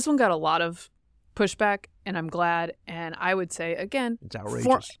 I think this one got a lot of pushback, and I'm glad. And I would say, again, it's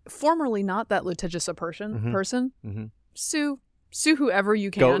outrageous. Formerly not that litigious a person, sue whoever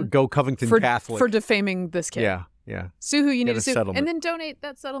you can. Go Covington Catholic. For defaming this kid. Yeah. Sue who you need to sue. Settlement. And then donate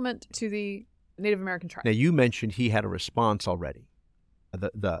that settlement to the Native American tribe. Now, you mentioned he had a response already.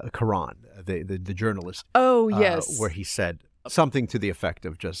 The Quran, the journalist. Oh, yes. Where he said something to the effect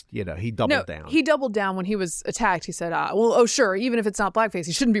of just, he doubled down. He doubled down when he was attacked. He said, sure, even if it's not blackface,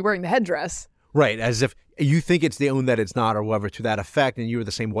 he shouldn't be wearing the headdress. Right, as if you think it's the own that it's not, or whatever, to that effect, and you were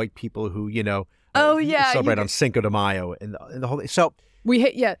the same white people who, celebrate on Cinco de Mayo and the whole thing. So we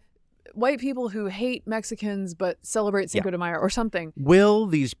hate, white people who hate Mexicans but celebrate Cinco de Mayo or something. Will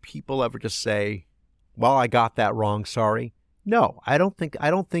these people ever just say, "Well, I got that wrong, sorry"? No, I don't think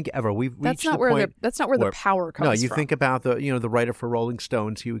ever. We've reached the point. That's not where the power comes from. No, you think about the writer for Rolling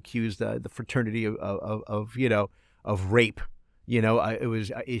Stones who accused the fraternity of rape. It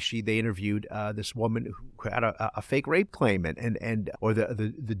was they interviewed this woman who had a fake rape claim or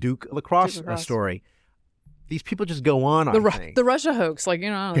the Duke lacrosse story. These people just go on. The Russia hoaks,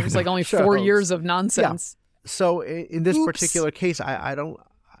 there's only 4 years of nonsense. Yeah. So in this particular case, I don't.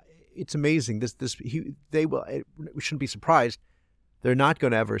 It's amazing. We shouldn't be surprised. They're not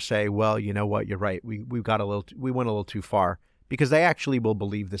going to ever say, well, you know what, you're right. We went a little too far. Because they actually will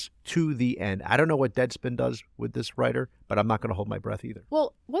believe this to the end. I don't know what Deadspin does with this writer, but I'm not going to hold my breath either.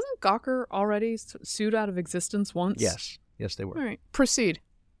 Well, wasn't Gawker already sued out of existence once? Yes, they were. All right, proceed.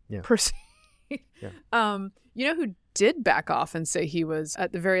 Yeah. Proceed. Yeah. You know who did back off and say he was,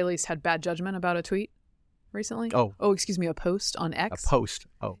 at the very least, had bad judgment about a tweet recently? Excuse me, a post on X? A post.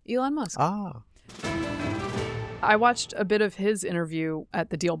 Elon Musk. Ah. I watched a bit of his interview at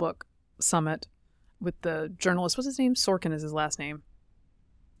the DealBook Summit with the journalist. What's his name? Sorkin is his last name.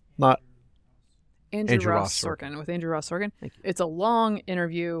 Not Andrew Ross Sorkin. With Andrew Ross Sorkin. It's a long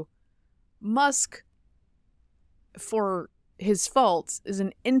interview. Musk, for his faults, is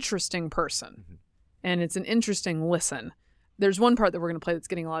an interesting person. Mm-hmm. And it's an interesting listen. There's one part that we're going to play that's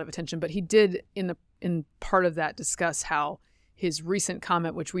getting a lot of attention, but he did in part of that discuss how his recent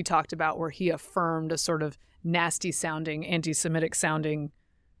comment, which we talked about, where he affirmed a sort of nasty sounding, anti-Semitic sounding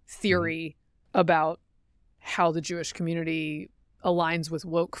theory about how the Jewish community aligns with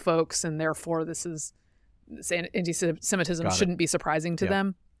woke folks, and therefore this anti-Semitism shouldn't be surprising to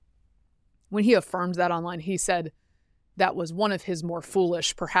them. When he affirmed that online, he said that was one of his more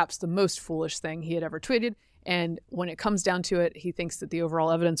foolish, perhaps the most foolish thing he had ever tweeted. And when it comes down to it, he thinks that the overall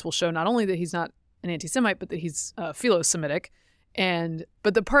evidence will show not only that he's not an anti-Semite, but that he's philo-Semitic.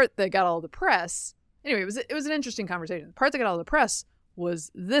 But the part that got all the press, anyway, it was an interesting conversation. The part that got all the press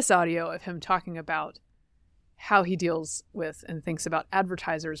was this audio of him talking about how he deals with and thinks about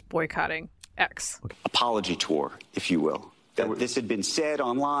advertisers boycotting X. Apology tour, if you will. This had been said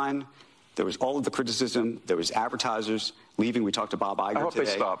online. There was all of the criticism. There was advertisers leaving. We talked to Bob Iger today. I hope they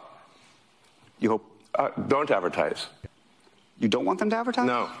stop. You hope? Don't advertise. You don't want them to advertise?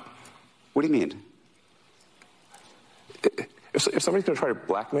 No. What do you mean? If somebody's going to try to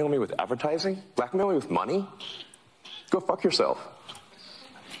blackmail me with advertising, blackmail me with money, go fuck yourself.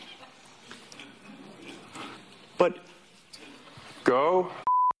 But go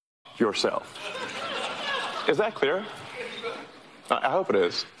yourself. Is that clear? I hope it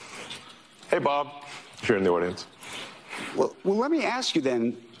is. Hey, Bob, if you're in the audience. well, let me ask you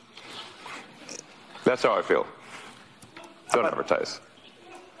then. That's how I feel. Don't advertise.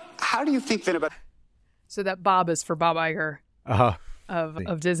 How do you think then about? So that Bob is for Bob Iger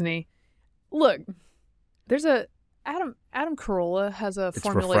of Disney. Look, there's Adam Carolla has a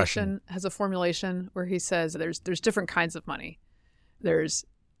formulation where he says there's different kinds of money. There's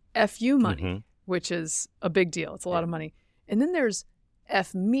FU money, which is a big deal. It's a lot of money. And then there's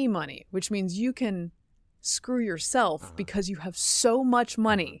F me money, which means you can screw yourself because you have so much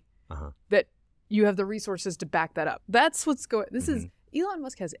money that you have the resources to back that up. That's what's going. This is Elon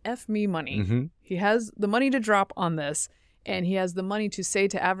Musk has F me money. He has the money to drop on this, and he has the money to say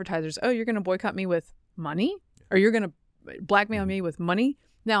to advertisers, "Oh, you're going to boycott me with money, or you're going to blackmail me with money."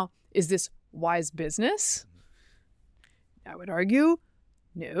 Now, is this wise business? I would argue,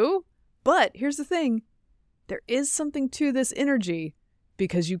 no. But here's the thing: there is something to this energy,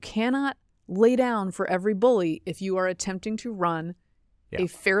 because you cannot lay down for every bully if you are attempting to run a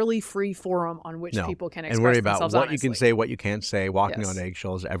fairly free forum on which people can express and worry themselves about what honestly. you can say, what you can't say, walking on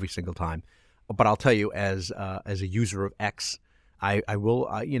eggshells every single time. But I'll tell you, as a user of X, I will,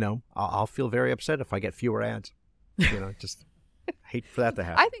 I'll feel very upset if I get fewer ads. Just hate for that to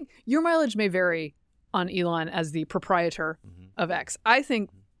happen. I think your mileage may vary on Elon as the proprietor of X. I think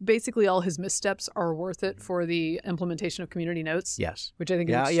basically all his missteps are worth it for the implementation of community notes. Yes, which I think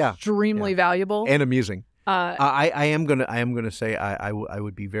is extremely valuable and amusing. I am gonna say I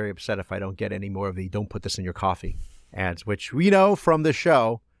would be very upset if I don't get any more of the "don't put this in your coffee" ads, which we know from the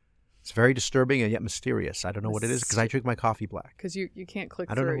show. It's very disturbing and yet mysterious. I don't know what it is because I drink my coffee black. Because you can't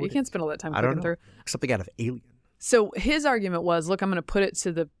click I don't know through. You what can't spend all that time I don't clicking know. through. Something out of Alien. So his argument was, look, I'm going to put it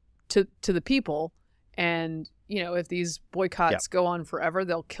to the people, and if these boycotts go on forever,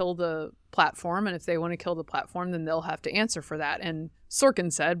 they'll kill the platform, and if they want to kill the platform, then they'll have to answer for that. And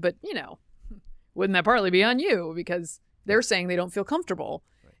Sorkin said, but wouldn't that partly be on you, because they're saying they don't feel comfortable,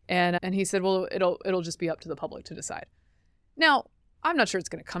 and he said, well, it'll just be up to the public to decide. Now, I'm not sure it's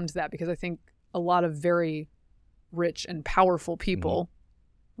going to come to that, because I think a lot of very rich and powerful people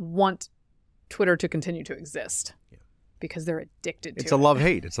want Twitter to continue to exist because they're addicted to it. It's a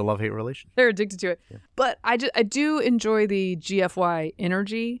love-hate. It's a love-hate relationship. They're addicted to it. Yeah. But I do enjoy the GFY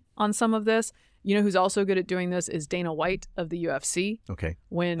energy on some of this. You know who's also good at doing this is Dana White of the UFC. Okay.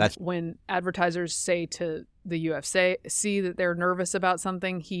 When advertisers say to the UFC that they're nervous about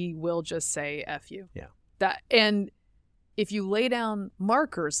something, he will just say F you. Yeah. And if you lay down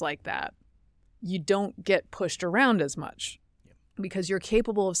markers like that, you don't get pushed around as much because you're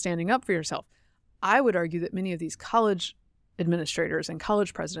capable of standing up for yourself. I would argue that many of these college administrators and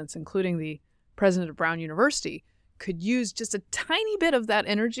college presidents, including the president of Brown University, could use just a tiny bit of that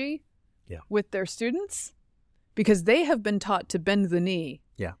energy with their students, because they have been taught to bend the knee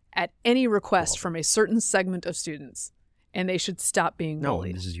at any request from a certain segment of students, and they should stop being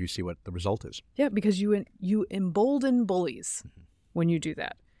bullied. No, this is you see what the result is. Yeah, because you embolden bullies when you do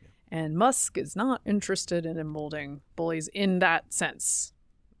that. And Musk is not interested in emboldening bullies in that sense.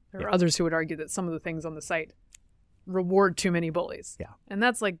 There are others who would argue that some of the things on the site reward too many bullies. Yeah. And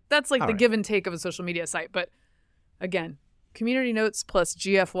that's like the give and take of a social media site. But again, community notes plus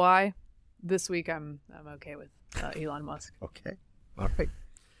GFY. This week I'm okay with Elon Musk. Okay. All right.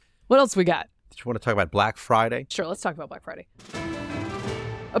 What else we got? Did you want to talk about Black Friday? Sure, let's talk about Black Friday.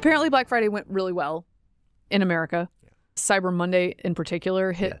 Apparently Black Friday went really well in America. Cyber Monday in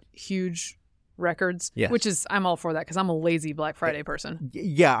particular hit huge records, which is, I'm all for that because I'm a lazy Black Friday person.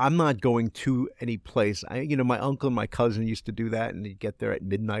 Yeah, I'm not going to any place. My uncle and my cousin used to do that, and they'd get there at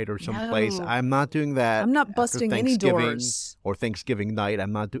midnight or someplace. No. I'm not doing that. I'm not busting any doors. Or Thanksgiving night.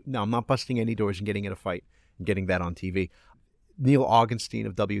 I'm not busting any doors and getting in a fight and getting that on TV. Neil Augenstein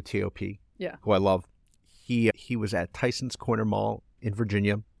of WTOP, who I love, he was at Tyson's Corner Mall in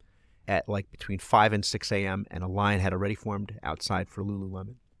Virginia at between 5 and 6 a.m. and a line had already formed outside for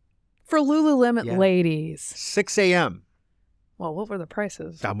Lululemon. For Lululemon ladies. 6 a.m. Well, what were the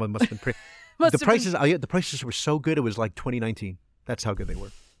prices? That one must have been the prices were so good it was like 2019. That's how good they were.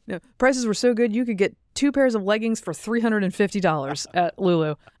 No, prices were so good you could get 2 pairs of leggings for $350 at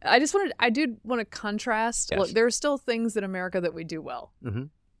Lulu. I did want to contrast. Yes. Look, there are still things in America that we do well. Mm-hmm.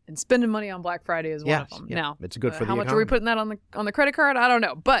 And spending money on Black Friday is one of them. Yeah. Now, it's good for the how much economy. are we putting that on the credit card? I don't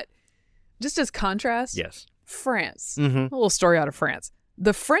know. But just as contrast, yes, France. A little story out of France.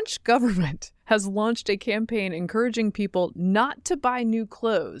 The French government has launched a campaign encouraging people not to buy new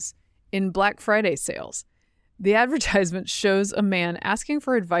clothes in Black Friday sales. The advertisement shows a man asking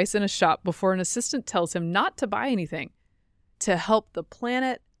for advice in a shop before an assistant tells him not to buy anything to help the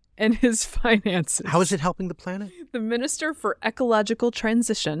planet and his finances. How is it helping the planet? The Minister for Ecological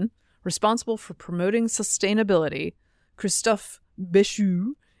Transition, responsible for promoting sustainability, Christophe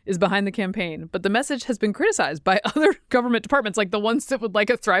Béchu, is behind the campaign. But the message has been criticized by other government departments, like the ones that would like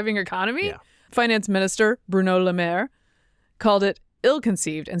a thriving economy. Yeah. Finance Minister Bruno Le Maire called it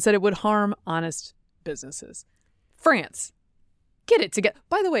ill-conceived and said it would harm honest businesses. France, get it together.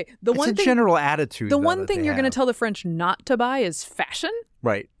 By the way, It's a general attitude. the though, one that thing they you're going to have. tell the French not to buy is fashion.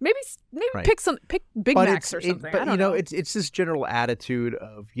 Right. Maybe Right. pick Big But Macs or something. I But don't know. it's this general attitude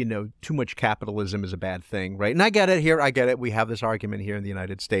of, too much capitalism is a bad thing, right? And I get it here. I get it. We have this argument here in the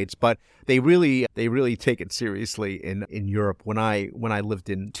United States, but they really take it seriously in Europe. When I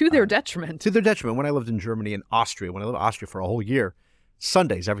lived in to their detriment. To their detriment. When I lived in Germany and Austria, when I lived in Austria for a whole year,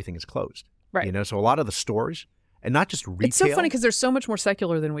 Sundays everything is closed. Right. So a lot of the stores, and not just retail. It's so funny because they're so much more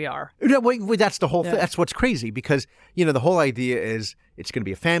secular than we are. No, wait, that's the whole thing. Yeah. That's what's crazy because, the whole idea is it's going to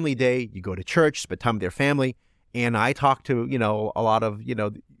be a family day. You go to church, spend time with their family. And I talk to, a lot of,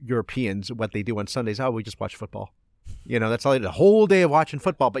 Europeans, what they do on Sundays. Oh, we just watch football. That's all they do. The whole day of watching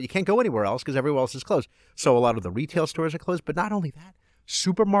football, but you can't go anywhere else because everywhere else is closed. So a lot of the retail stores are closed. But not only that,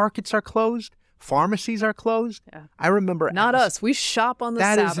 supermarkets are closed. Pharmacies are closed. Yeah. I remember. Not us. We shop on the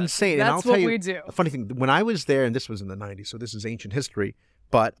That Sabbath. is insane. That's and I'll what tell you, we do. a funny thing, when I was there, and this was in the 90s, so this is ancient history,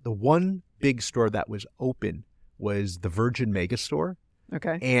 but the one big store that was open was the Virgin Megastore.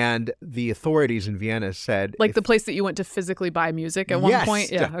 Okay. And the authorities in Vienna said... Like the place that you went to physically buy music at one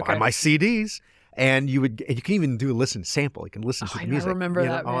point? Yeah, to okay. buy my CDs. And you can even do a listen sample. You can listen to the music. I remember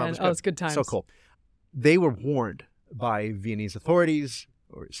that, man. It's good times. So cool. They were warned by Viennese authorities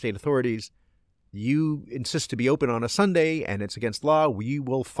or state authorities, you insist to be open on a Sunday and it's against law, we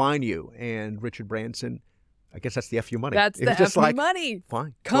will fine you. And Richard Branson, I guess that's the FU money. That's It the was just FU like, money.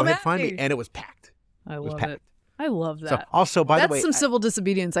 Fine. Come Go ahead, at fine me. me. And it was packed. I was love packed. it. I love that. So also, by That's the way, some civil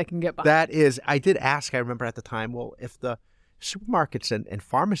disobedience I can get behind. that is, I did ask, I remember at the time, well, if the supermarkets and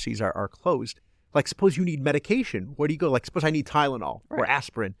pharmacies are closed, like suppose you need medication, where do you go? Like suppose I need Tylenol or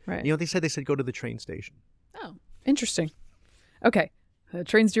aspirin. Right. They said go to the train station. Oh, interesting. Okay.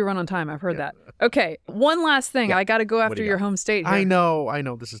 Trains do run on time. I've heard that. Okay. One last thing. Yeah. I got to go What after do you your got? home state here. I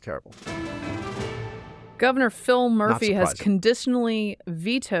know. This is terrible. Governor Phil Murphy has surprising. conditionally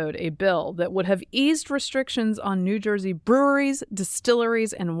vetoed a bill that would have eased restrictions on New Jersey breweries,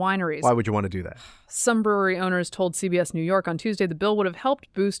 distilleries, and wineries. Why would you want to do that? Some brewery owners told CBS New York on Tuesday the bill would have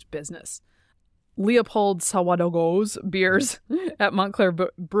helped boost business. Leopold Sawadogo's beers at Montclair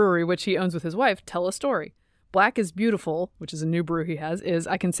Brewery, which he owns with his wife, tell a story. Black is Beautiful, which is a new brew he has, is,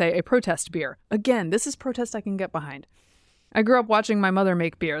 I can say, a protest beer. Again, this is protest I can get behind. I grew up watching my mother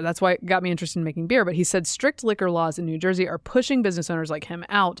make beer. That's why it got me interested in making beer. But he said strict liquor laws in New Jersey are pushing business owners like him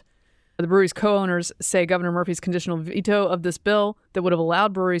out. The brewery's co-owners say Governor Murphy's conditional veto of this bill that would have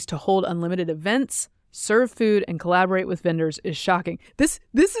allowed breweries to hold unlimited events, serve food, and collaborate with vendors is shocking. This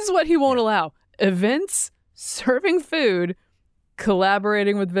is what he won't allow. Events, serving food,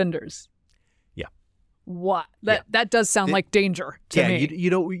 collaborating with vendors. Yeah. What? That does sound like danger to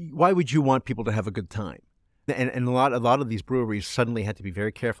me. Why would you want people to have a good time? And a lot of these breweries suddenly had to be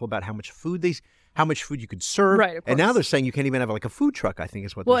very careful about how much food you could serve. Right, of and now course. they're saying you can't even have like a food truck, I think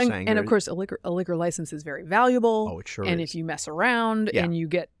is what Well, they're and, saying. and of course, a liquor license is very valuable. Oh, it sure and is. if you mess around Yeah. and you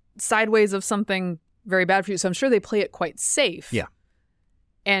get sideways of something very bad for you, so I'm sure they play it quite safe. Yeah.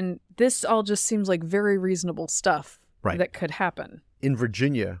 And this all just seems like very reasonable stuff Right. that could happen. In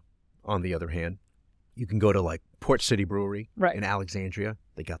Virginia, on the other hand, you can go to like Port City Brewery Right. in Alexandria.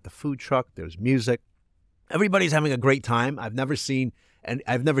 They got the food truck. There's music. Everybody's having a great time. I've never seen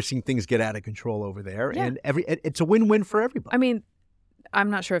things get out of control over there. Yeah. And it's a win-win for everybody. I mean, I'm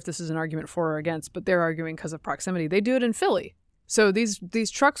not sure if this is an argument for or against, but they're arguing because of proximity. They do it in Philly. So these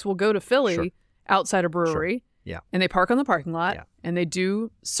trucks will go to Philly Sure. outside a brewery. Yeah. And they park on the parking lot. Yeah. And they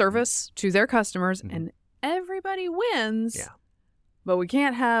do service to their customers. And everybody wins. Yeah. But we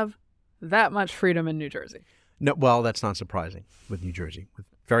can't have that much freedom in New Jersey. No, well, that's not surprising with New Jersey, with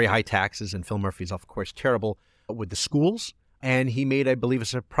very high taxes, and Phil Murphy's, of course, terrible with the schools. And he made, I believe, a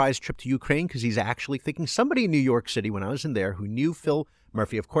surprise trip to Ukraine because he's actually thinking somebody in New York City when I was in there who knew Phil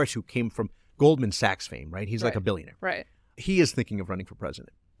Murphy, of course, who came from Goldman Sachs fame, right? He's like a billionaire. Right. He is thinking of running for president.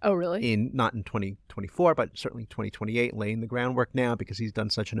 Oh, really? Not in 2024, but certainly 2028, laying the groundwork now because he's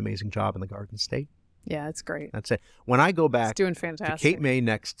done such an amazing job in the Garden State. Yeah, it's great. That's it. When I go back It's doing to fantastic. Cape May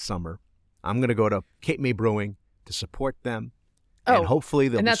next summer, I'm going to go to Cape May Brewing to support them. And hopefully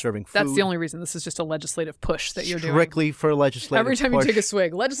they'll be that's, serving food. That's the only reason. This is just a legislative push that you're doing. Strictly for legislative Every time push. you take a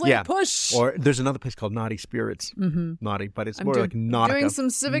swig, legislative push. Or there's another place called Naughty Spirits. Naughty, but it's more like nautical. Doing some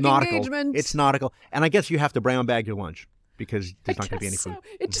civic nautical. engagement. It's nautical. And I guess you have to brown bag your lunch because there's not going to be any food.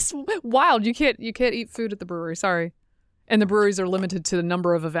 It's just wild. You can't eat food at the brewery. Sorry. And the breweries are limited to the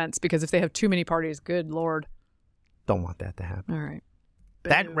number of events because if they have too many parties, good Lord. Don't want that to happen. All right.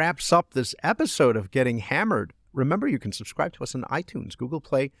 That wraps up this episode of Getting Hammered. Remember, you can subscribe to us on iTunes, Google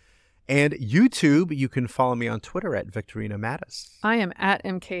Play, and YouTube. You can follow me on Twitter at Victorina Mattis. I am at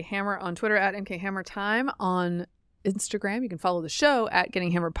MK Hammer on Twitter, at MK Hammer Time on Instagram. You can follow the show at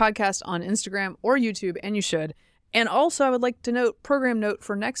Getting Hammered Podcast on Instagram or YouTube, and you should. And also, I would like to program note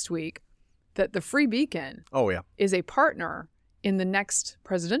for next week that the Free Beacon is a partner in the next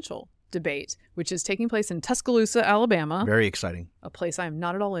presidential debate, which is taking place in Tuscaloosa, Alabama. Very exciting. A place I am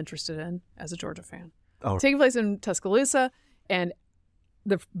not at all interested in as a Georgia fan. Oh. Taking place in Tuscaloosa, and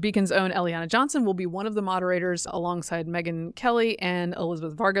the Beacon's own Eliana Johnson will be one of the moderators alongside Megyn Kelly and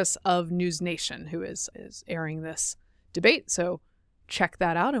Elizabeth Vargas of News Nation, who is airing this debate. So check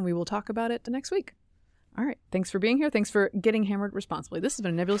that out, and we will talk about it the next week. All right. Thanks for being here. Thanks for getting hammered responsibly. This has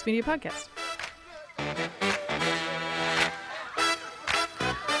been a Nebulous Media Podcast.